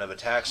ton of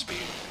attack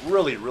speed.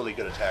 Really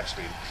good attack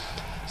speed.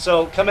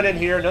 So, coming in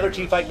here, another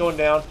team fight going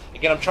down.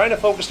 Again, I'm trying to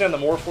focus down the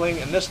Morphling.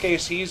 In this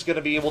case, he's going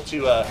to be able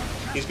to,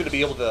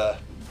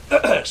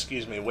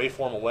 excuse me,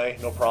 waveform away,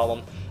 no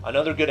problem.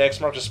 Another good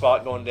X marks the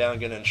spot going down,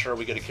 going to ensure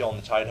we get a kill on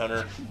the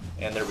Tidehunter,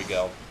 and there we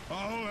go.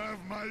 I'll have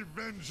my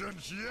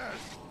vengeance yet.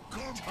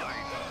 Come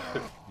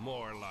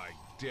More like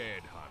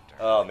dead hunter.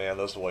 Oh man,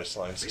 those voice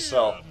lines.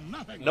 So,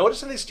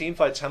 notice in these team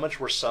fights how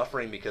much we're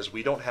suffering because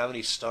we don't have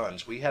any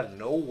stuns. We have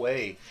no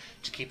way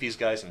to keep these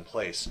guys in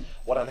place.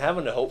 What I'm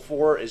having to hope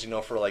for is,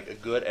 for like a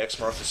good X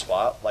mark the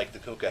spot, like the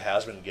Kunkka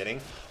has been getting,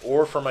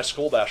 or for my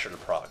Skull Basher to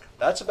proc.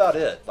 That's about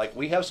it. Like,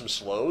 we have some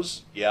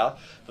slows, yeah,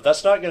 but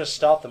that's not going to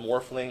stop the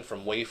Morphling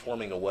from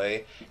waveforming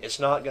away. It's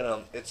not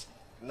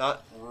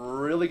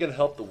really going to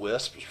help the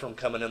Wisps from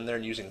coming in there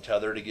and using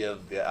Tether to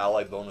give the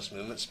ally bonus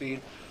movement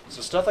speed.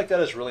 So stuff like that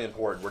is really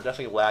important. We're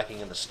definitely lacking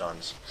in the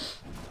stuns.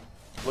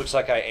 Looks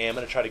like I am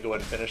going to try to go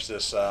ahead and finish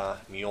this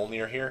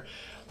Mjolnir here.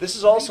 This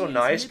is also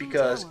nice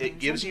because it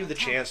gives you the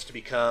chance to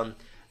become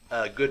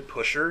a good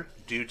pusher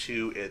due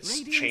to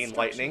its chain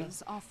lightning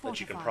that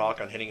you can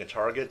proc on hitting a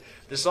target.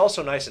 This is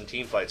also nice in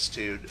team fights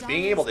too.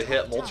 Being able to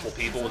hit multiple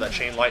people with that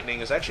chain lightning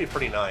is actually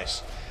pretty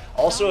nice.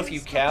 Also, if you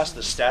cast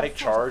the static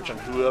charge on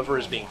whoever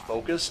is being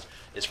focused,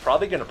 it's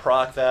probably going to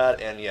proc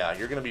that, and yeah,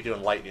 you're going to be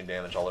doing lightning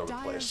damage all over the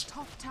place.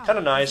 Kind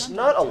of nice.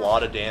 Not a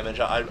lot of damage.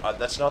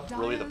 That's not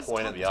really the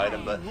point of the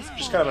item, but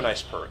just kind of a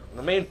nice perk.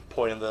 The main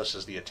point of this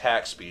is the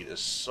attack speed is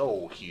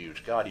so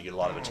huge. God, you get a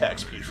lot of attack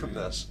speed from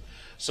this.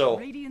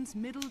 So,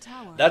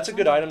 that's a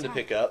good item to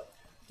pick up.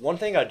 One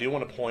thing I do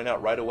want to point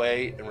out right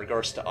away in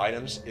regards to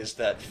items is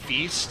that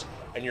Feast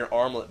and your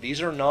Armlet, these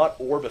are not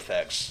orb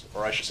effects,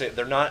 or I should say,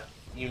 they're not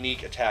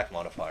unique attack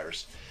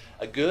modifiers.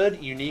 A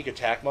good unique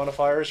attack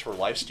modifiers for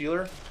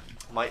Lifestealer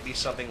might be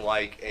something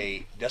like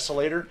a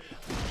Desolator.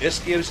 This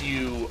gives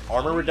you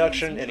armor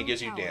reduction and it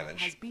gives you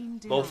damage.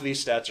 Both of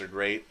these stats are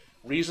great.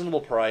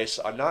 Reasonable price.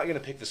 I'm not going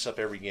to pick this up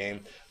every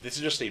game. This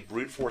is just a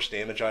brute force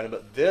damage item,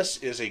 but this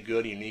is a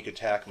good unique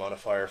attack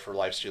modifier for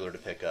Lifestealer to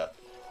pick up.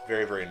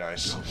 Very, very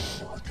nice.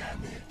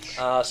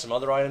 Some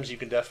other items you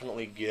can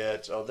definitely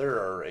get. Oh, there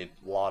are a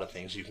lot of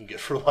things you can get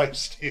for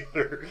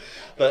Lifestealer.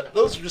 But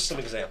those are just some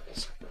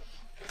examples.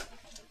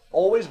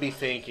 Always be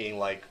thinking,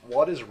 like,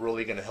 what is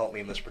really going to help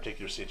me in this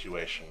particular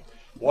situation?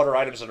 What are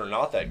items that are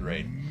not that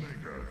great?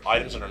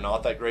 Items that are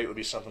not that great would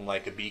be something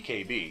like a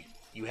BKB.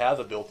 You have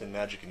a built-in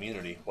magic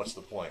immunity. What's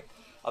the point?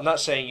 I'm not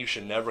saying you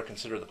should never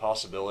consider the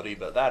possibility,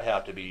 but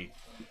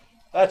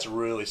that's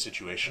really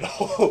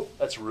situational.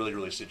 That's really,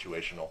 really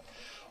situational.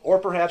 Or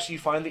perhaps you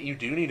find that you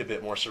do need a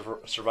bit more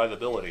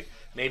survivability.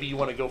 Maybe you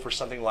want to go for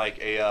something like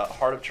a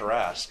Heart of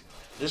Tarask.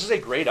 This is a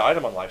great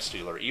item on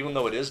Lifestealer, even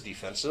though it is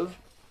defensive.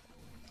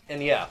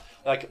 And yeah,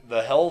 like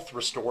the health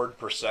restored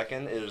per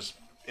second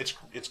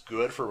it's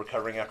good for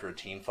recovering after a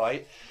team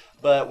fight.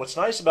 But what's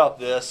nice about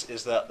this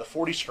is that the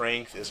 40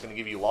 strength is going to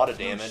give you a lot of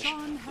damage.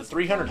 The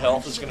 300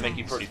 health is going to make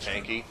you pretty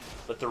tanky.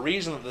 But the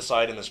reason that this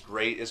item is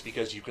great is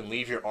because you can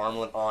leave your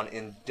armlet on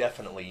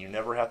indefinitely. You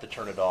never have to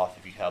turn it off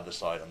if you have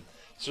this item.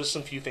 So just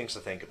some few things to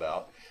think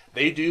about.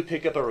 They do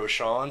pick up a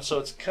Roshan, so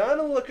it's kind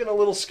of looking a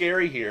little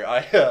scary here.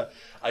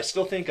 I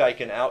still think I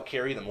can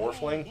out-carry the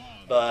Morphling,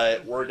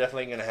 but we're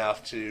definitely going to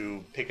have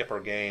to pick up our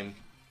game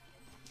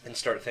and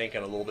start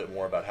thinking a little bit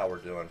more about how we're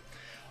doing.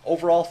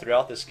 Overall,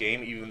 throughout this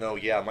game, even though,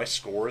 yeah, my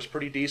score is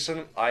pretty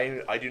decent,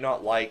 I do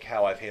not like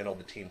how I've handled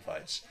the team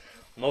fights.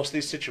 Most of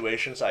these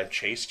situations, I've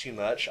chased too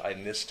much, I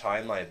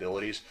mistimed my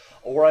abilities,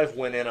 or I've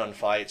went in on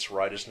fights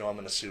where I just know I'm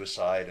going to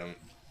suicide and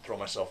throw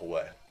myself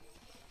away.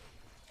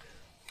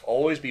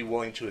 Always be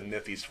willing to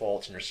admit these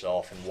faults in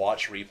yourself and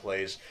watch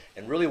replays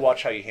and really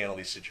watch how you handle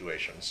these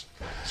situations.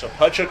 So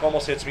Pudchuk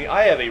almost hits me.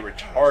 I have a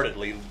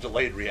retardedly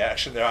delayed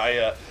reaction there.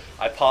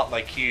 I popped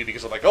my Q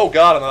because I'm like, oh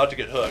god, I'm about to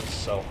get hooked.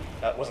 So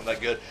that wasn't that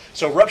good.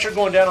 So Rupture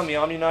going down on the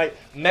Omni Knight.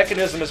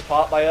 Mechanism is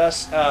popped by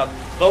us.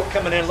 Boat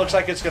coming in. Looks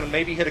like it's going to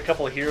maybe hit a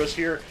couple of heroes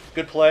here.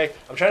 Good play.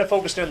 I'm trying to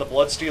focus in the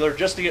Bloodstealer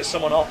just to get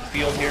someone off the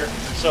field here.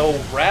 So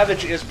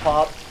Ravage is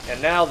popped. And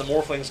now the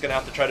Morphling's going to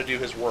have to try to do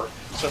his work.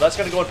 So that's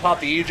going to go and pop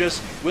the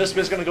Aegis. Wisp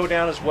is going to go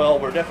down as well.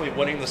 We're definitely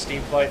winning the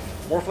team fight.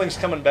 Morphling's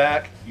coming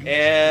back.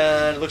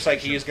 And it looks like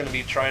he is going to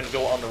be trying to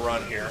go on the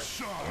run here.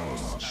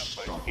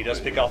 He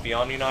does pick off the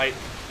Omni Knight.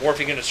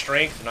 Morphing into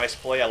Strength. Nice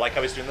play. I like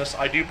how he's doing this.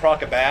 I do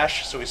proc a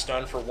Bash, so he's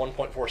stunned for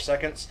 1.4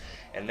 seconds.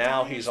 And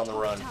now he's on the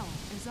run.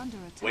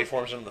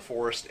 Waveforms into the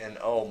forest. And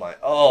oh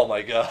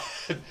my god.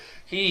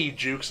 He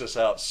jukes us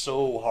out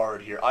so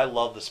hard here. I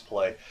love this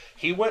play.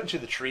 He went into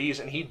the trees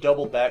and he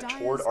doubled back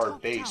toward our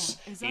base.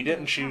 He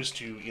didn't choose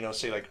to, you know,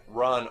 say like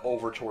run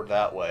over toward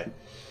that way.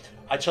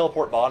 I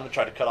teleport bottom to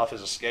try to cut off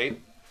his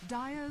escape.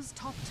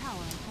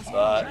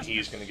 But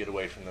he's going to get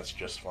away from this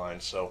just fine.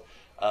 So,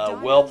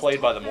 well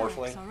played by the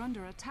Morphling.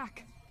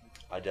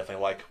 I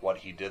definitely like what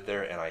he did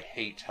there, and I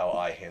hate how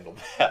I handled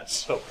that.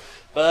 So,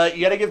 but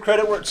you got to give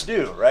credit where it's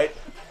due, right?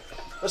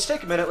 Let's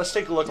take a minute. Let's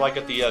take a look like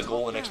at the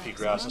gold and XP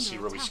graphs and see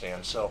where we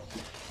stand. So,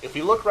 if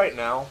we look right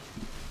now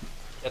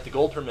at the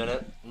gold per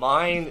minute,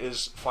 mine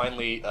is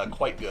finally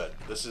quite good.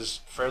 This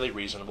is fairly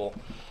reasonable.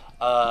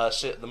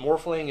 So the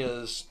Morphling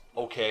is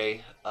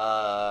okay.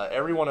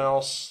 Everyone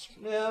else,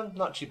 yeah,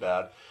 not too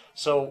bad.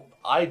 So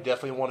I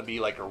definitely want to be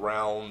like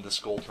around this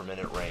gold per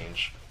minute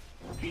range.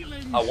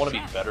 I want to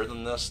be better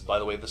than this. By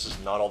the way, this is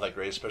not all that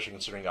great, especially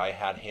considering I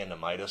had Hand of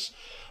Midas.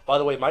 By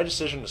the way, my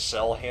decision to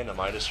sell Hand of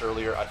Midas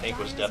earlier, I think,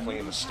 was definitely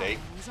a mistake.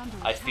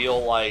 I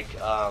feel like,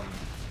 I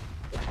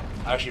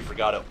actually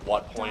forgot at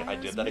what point I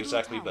did that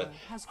exactly, but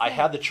I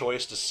had the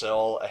choice to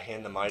sell a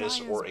Hand of Midas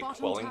or a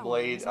Quelling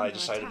Blade. I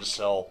decided to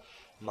sell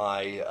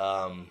my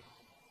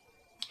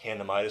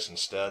Hand of Midas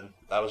instead.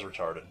 That was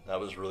retarded. That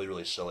was really,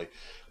 really silly.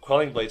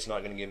 Quelling Blade's not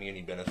going to give me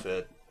any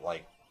benefit,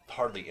 like,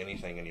 hardly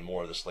anything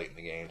anymore this late in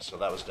the game, so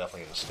that was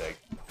definitely a mistake.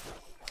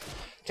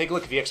 Take a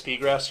look at the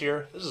XP graphs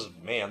here. This is,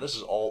 man, this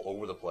is all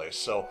over the place.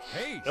 So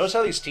notice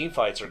how these team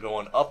fights are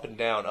going up and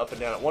down, up and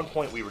down. At one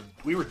point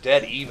we were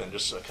dead even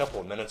just a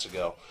couple of minutes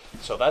ago.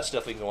 So that's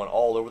definitely going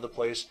all over the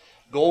place.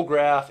 Gold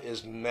graph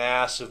is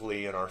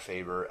massively in our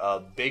favor. A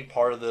big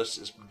part of this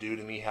is due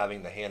to me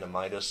having the Hand of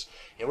Midas,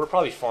 and we're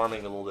probably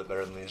farming a little bit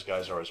better than these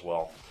guys are as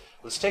well.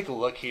 Let's take a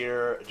look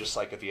here, just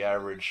like at the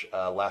average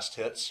last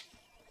hits.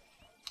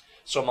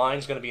 So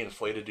mine's going to be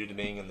inflated due to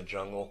being in the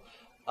jungle.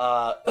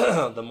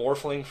 The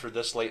Morphling for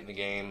this late in the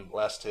game,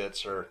 last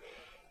hits are,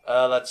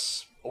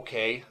 that's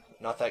okay,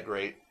 not that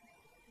great.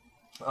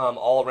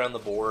 All around the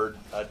board,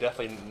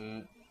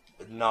 definitely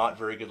not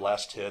very good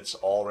last hits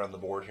all around the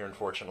board here,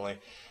 unfortunately.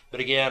 But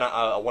again,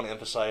 I want to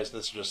emphasize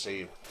this is just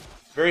a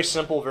very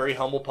simple, very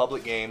humble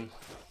public game.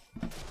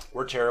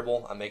 We're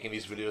terrible. I'm making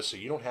these videos so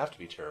you don't have to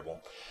be terrible.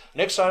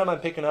 Next item I'm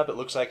picking up, it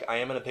looks like I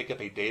am going to pick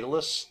up a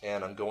Daedalus,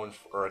 and I'm going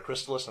for, or a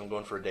Crystallis, and I'm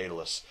going for a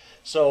Daedalus.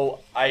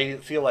 So I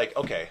feel like,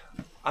 okay,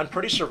 I'm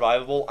pretty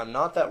survivable. I'm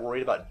not that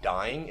worried about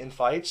dying in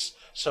fights,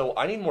 so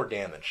I need more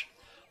damage.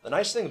 The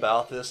nice thing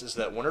about this is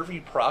that whenever you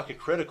proc a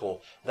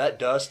critical, that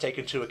does take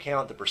into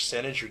account the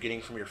percentage you're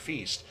getting from your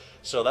feast.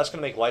 So that's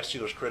going to make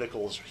Lifestealer's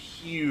criticals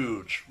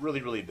huge,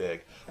 really, really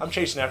big. I'm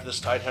chasing after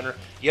this Tide Hunter.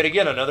 Yet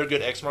again, another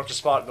good X mark the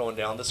spot going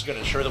down. This is going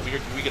to ensure that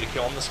we get a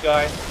kill on this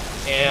guy.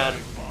 And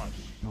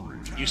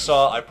you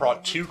saw I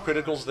proc 2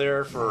 criticals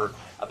there for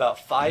about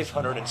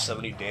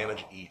 570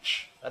 damage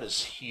each. That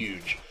is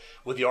huge.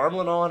 With the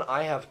armlet on,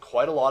 I have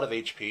quite a lot of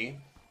HP.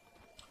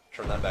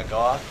 Turn that back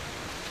off.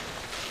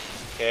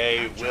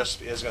 Okay,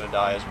 Wisp is going to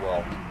die as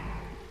well.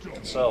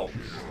 So,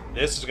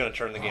 this is going to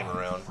turn the game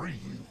around.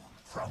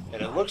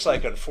 And it looks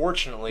like,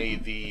 unfortunately,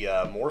 the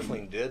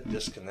Morphling did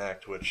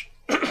disconnect, which,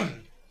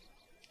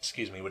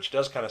 excuse me, which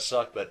does kind of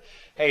suck. But,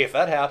 hey, if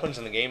that happens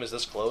and the game is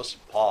this close,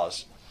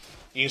 pause.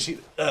 You can see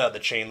the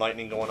chain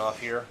lightning going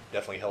off here.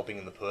 Definitely helping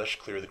in the push.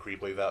 Clear the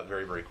creep wave out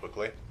very, very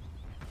quickly.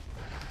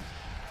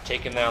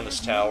 Taking down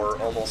this tower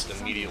almost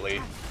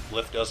immediately.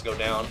 Lift does go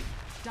down.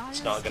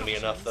 It's not going to be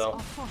enough,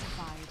 though.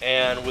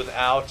 And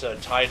without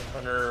Tide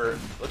Hunter,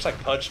 looks like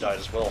Pudge died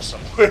as well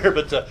somewhere,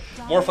 but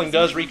Morphling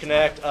does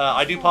reconnect.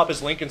 I do pop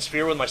his Lincoln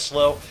Sphere with my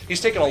slow.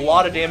 He's taking a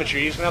lot of damage here.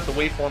 He's going to have to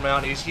waveform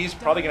out. He's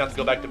probably going to have to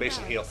go back to base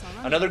and heal.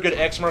 Another good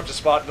X mark to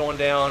spot going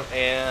down,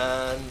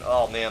 and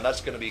oh man, that's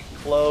going to be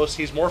close.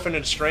 He's morphing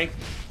into strength.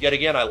 Yet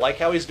again, I like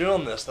how he's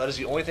doing this. That is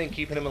the only thing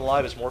keeping him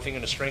alive is morphing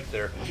into strength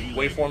there.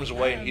 Waveforms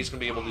away, and he's going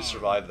to be able to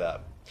survive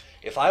that.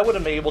 If I would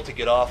have been able to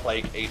get off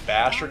like a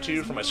bash or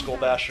two from my Skull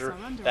Basher,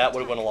 that would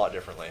have went a lot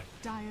differently.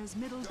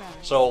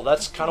 So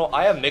that's kind of,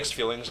 I have mixed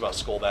feelings about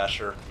Skull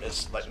Basher.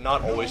 It's like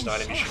not always an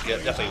item you should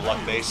get, definitely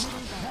luck based.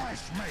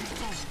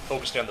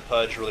 Focus down the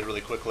Pudge really,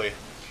 really quickly.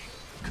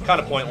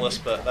 Kind of pointless,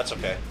 but that's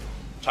okay.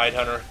 Tide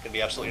Hunter can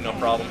be absolutely no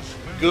problem.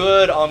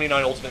 Good Omni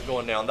Knight ultimate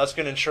going down. That's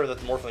going to ensure that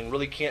the Morphling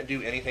really can't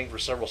do anything for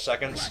several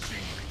seconds.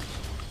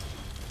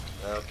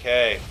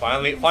 Okay,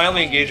 finally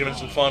engaging in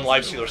some fun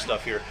Lifestealer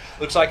stuff here.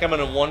 Looks like I'm in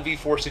a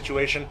 1v4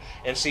 situation,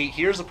 and see,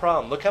 here's the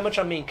problem. Look how much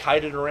I'm being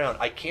kited around.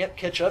 I can't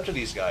catch up to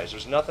these guys.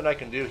 There's nothing I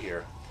can do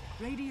here.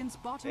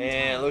 And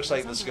it looks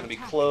like this is going to be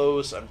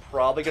close. I'm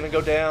probably going to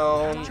go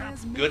down.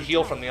 Good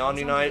heal from the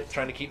Omni Knight,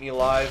 trying to keep me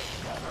alive.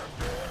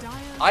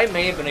 I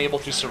may have been able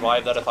to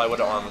survive that if I would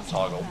have armlet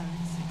toggled.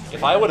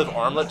 If I would have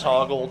armlet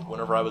toggled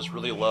whenever I was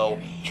really low,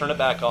 turn it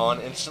back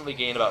on, instantly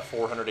gain about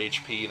 400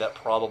 HP, that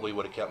probably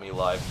would have kept me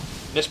alive.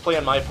 Misplay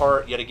on my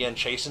part, yet again,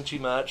 chasing too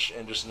much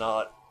and just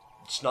not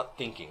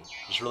thinking.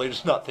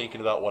 Just not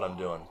thinking about what I'm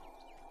doing.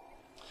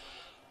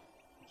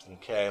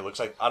 Okay, looks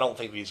like I don't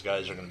think these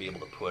guys are going to be able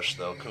to push,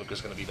 though.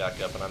 Kuka's going to be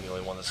back up, and I'm the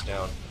only one that's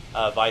down.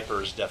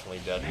 Viper is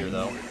definitely dead here,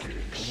 though.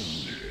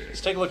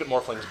 Let's take a look at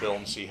Morphling's build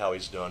and see how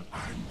he's doing.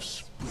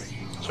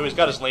 So he's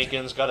got his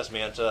Lincolns, got his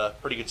Manta,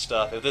 pretty good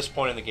stuff. At this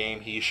point in the game,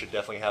 he should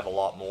definitely have a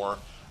lot more.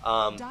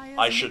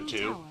 I should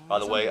too, by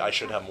the way. I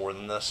should have more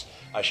than this.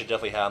 I should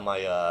definitely have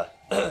my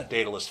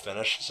data list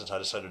finished since I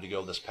decided to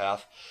go this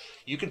path.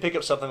 You can pick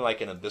up something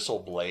like an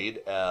Abyssal Blade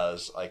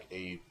as like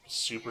a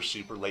super,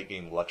 super late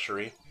game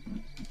luxury.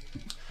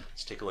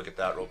 Let's take a look at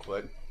that real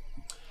quick.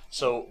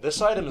 So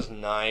this item is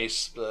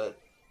nice, but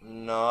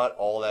not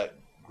all that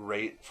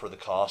great for the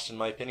cost in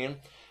my opinion.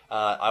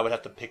 I would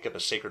have to pick up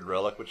a Sacred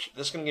Relic, which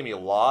this is going to give me a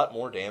lot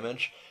more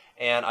damage,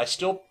 and I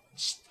still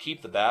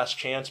keep the Bass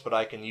chance, but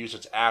I can use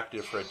its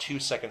active for a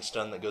 2-second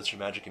stun that goes through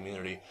magic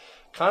immunity.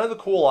 Kind of a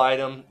cool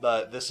item,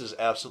 but this is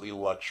absolutely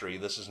luxury.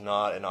 This is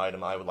not an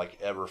item I would like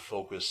ever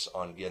focus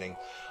on getting.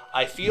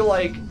 I feel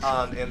like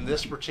in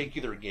this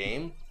particular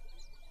game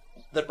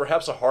that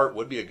perhaps a Heart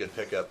would be a good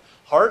pickup.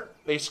 Heart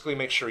basically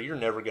makes sure you're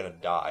never going to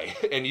die,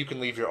 and you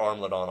can leave your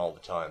armlet on all the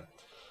time.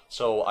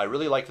 So I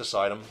really like this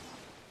item.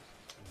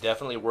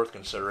 Definitely worth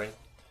considering.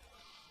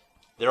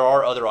 There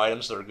are other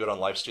items that are good on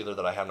Lifestealer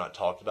that I have not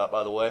talked about,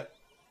 by the way.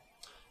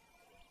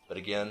 But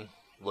again,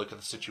 look at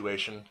the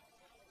situation,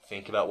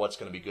 think about what's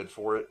going to be good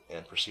for it,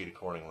 and proceed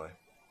accordingly.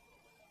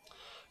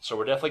 So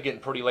we're definitely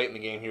getting pretty late in the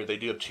game here. They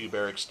do have 2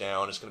 barracks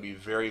down. It's going to be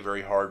very,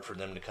 very hard for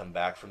them to come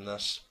back from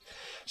this.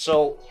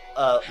 So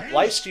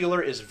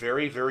Lifestealer is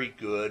very, very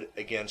good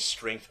against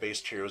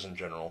strength-based heroes in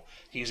general.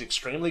 He's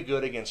extremely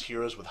good against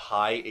heroes with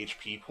high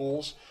HP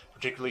pools,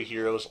 particularly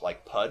heroes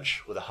like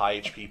Pudge with a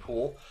high HP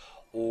pool,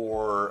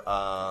 or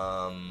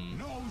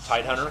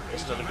Tide Hunter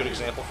is another good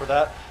example for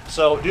that.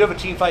 So do have a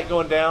team fight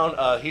going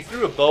down. He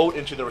threw a boat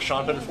into the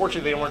Roshan, but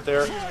unfortunately they weren't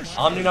there.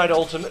 Omni Knight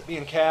ultimate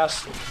being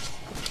cast.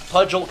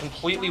 Pudge ult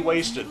completely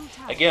wasted.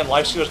 Again,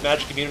 Lifestealer's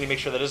magic immunity, make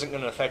sure that isn't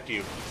going to affect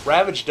you.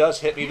 Ravage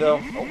does hit me though.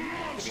 Oh, didn't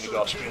mean to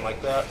go off screen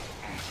like that.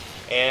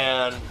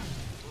 And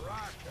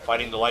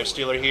fighting the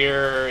Lifestealer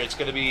here. It's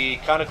going to be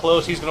kind of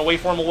close. He's going to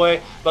waveform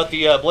away, but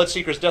the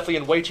Bloodseeker is definitely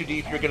in way too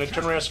deep. You're going to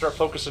turn around and start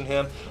focusing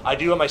him. I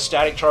do have my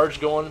static charge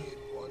going.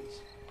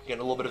 Getting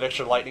a little bit of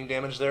extra lightning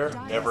damage there.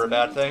 Never a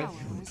bad thing.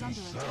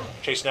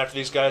 Chasing after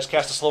these guys.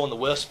 Cast a slow in the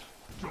Wisp.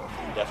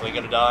 Definitely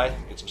going to die.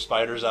 Get some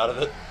spiders out of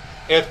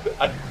it.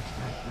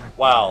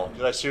 Wow,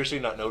 did I seriously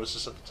not notice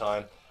this at the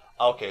time?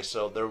 Okay,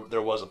 so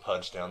there was a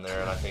Pudge down there,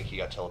 and I think he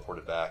got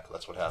teleported back.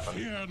 That's what happened.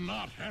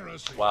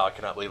 Wow, I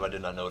cannot believe I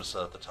did not notice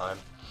that at the time.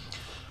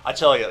 I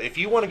tell you, if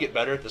you want to get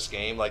better at this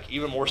game, like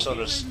even more so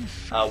than just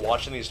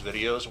watching these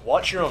videos,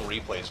 watch your own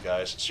replays,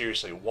 guys.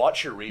 Seriously,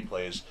 watch your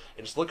replays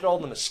and just look at all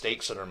the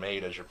mistakes that are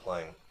made as you're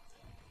playing.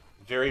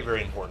 Very,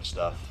 very important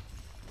stuff.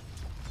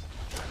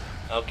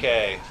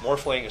 Okay,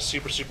 Morphling is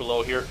super, super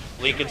low here.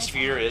 Lincoln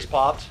Sphere is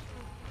popped.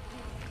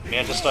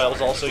 Manta Style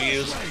is also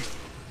used.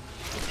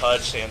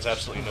 HUD stands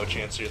absolutely no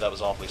chance here. That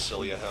was awfully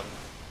silly of him.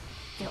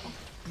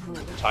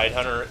 Tide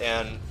Hunter,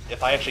 and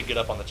if I actually get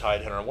up on the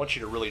Tide Hunter, I want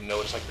you to really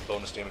notice like the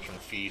bonus damage from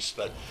the Feast,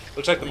 but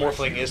looks like the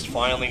Morphling is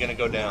finally going to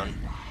go down.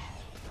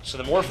 So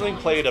the Morphling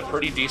played a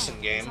pretty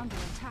decent game.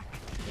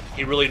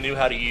 He really knew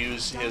how to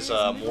use his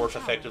morph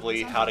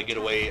effectively, how to get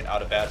away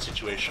out of bad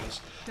situations,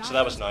 so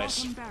that was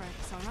nice.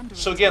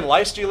 So again,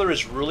 Lifestealer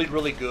is really,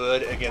 really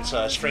good against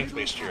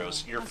strength-based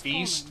heroes. Your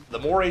Feast, the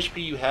more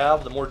HP you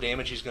have, the more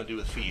damage he's going to do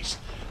with Feast.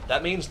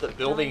 That means that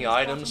building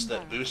items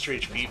that boost your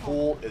HP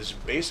pool is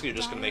basically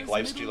just going to make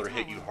Lifestealer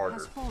hit you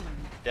harder.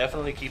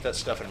 Definitely keep that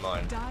stuff in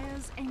mind.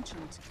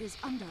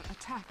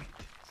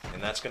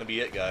 And that's going to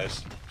be it,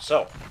 guys.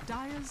 So,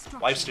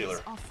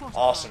 Lifestealer,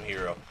 awesome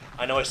hero.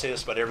 I know I say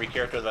this about every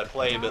character that I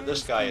play, but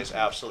this guy is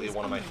absolutely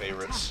one of my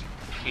favorites.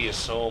 He is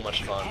so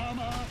much fun.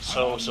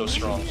 So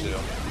strong, too.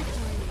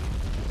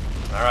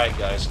 Alright,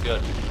 guys,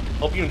 good.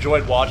 Hope you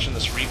enjoyed watching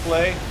this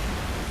replay.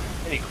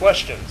 Any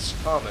questions,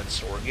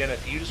 comments, or again,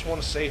 if you just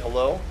want to say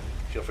hello,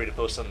 feel free to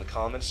post them in the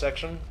comments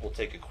section. We'll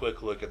take a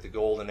quick look at the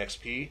gold and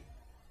XP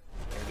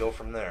and go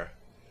from there.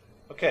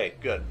 Okay,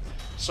 good.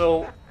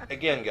 So,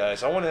 again,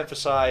 guys, I want to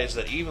emphasize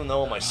that even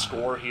though my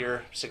score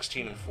here,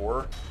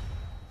 16-4,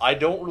 I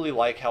don't really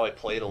like how I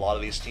played a lot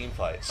of these team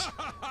fights.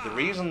 The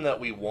reason that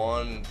we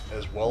won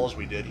as well as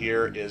we did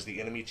here is the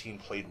enemy team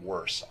played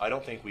worse. I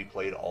don't think we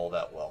played all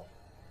that well.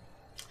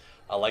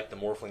 I like the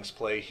Morphling's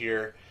play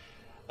here.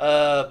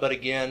 But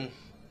again,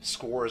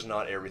 score is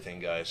not everything,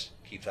 guys.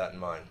 Keep that in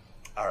mind.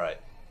 Alright,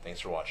 thanks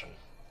for watching.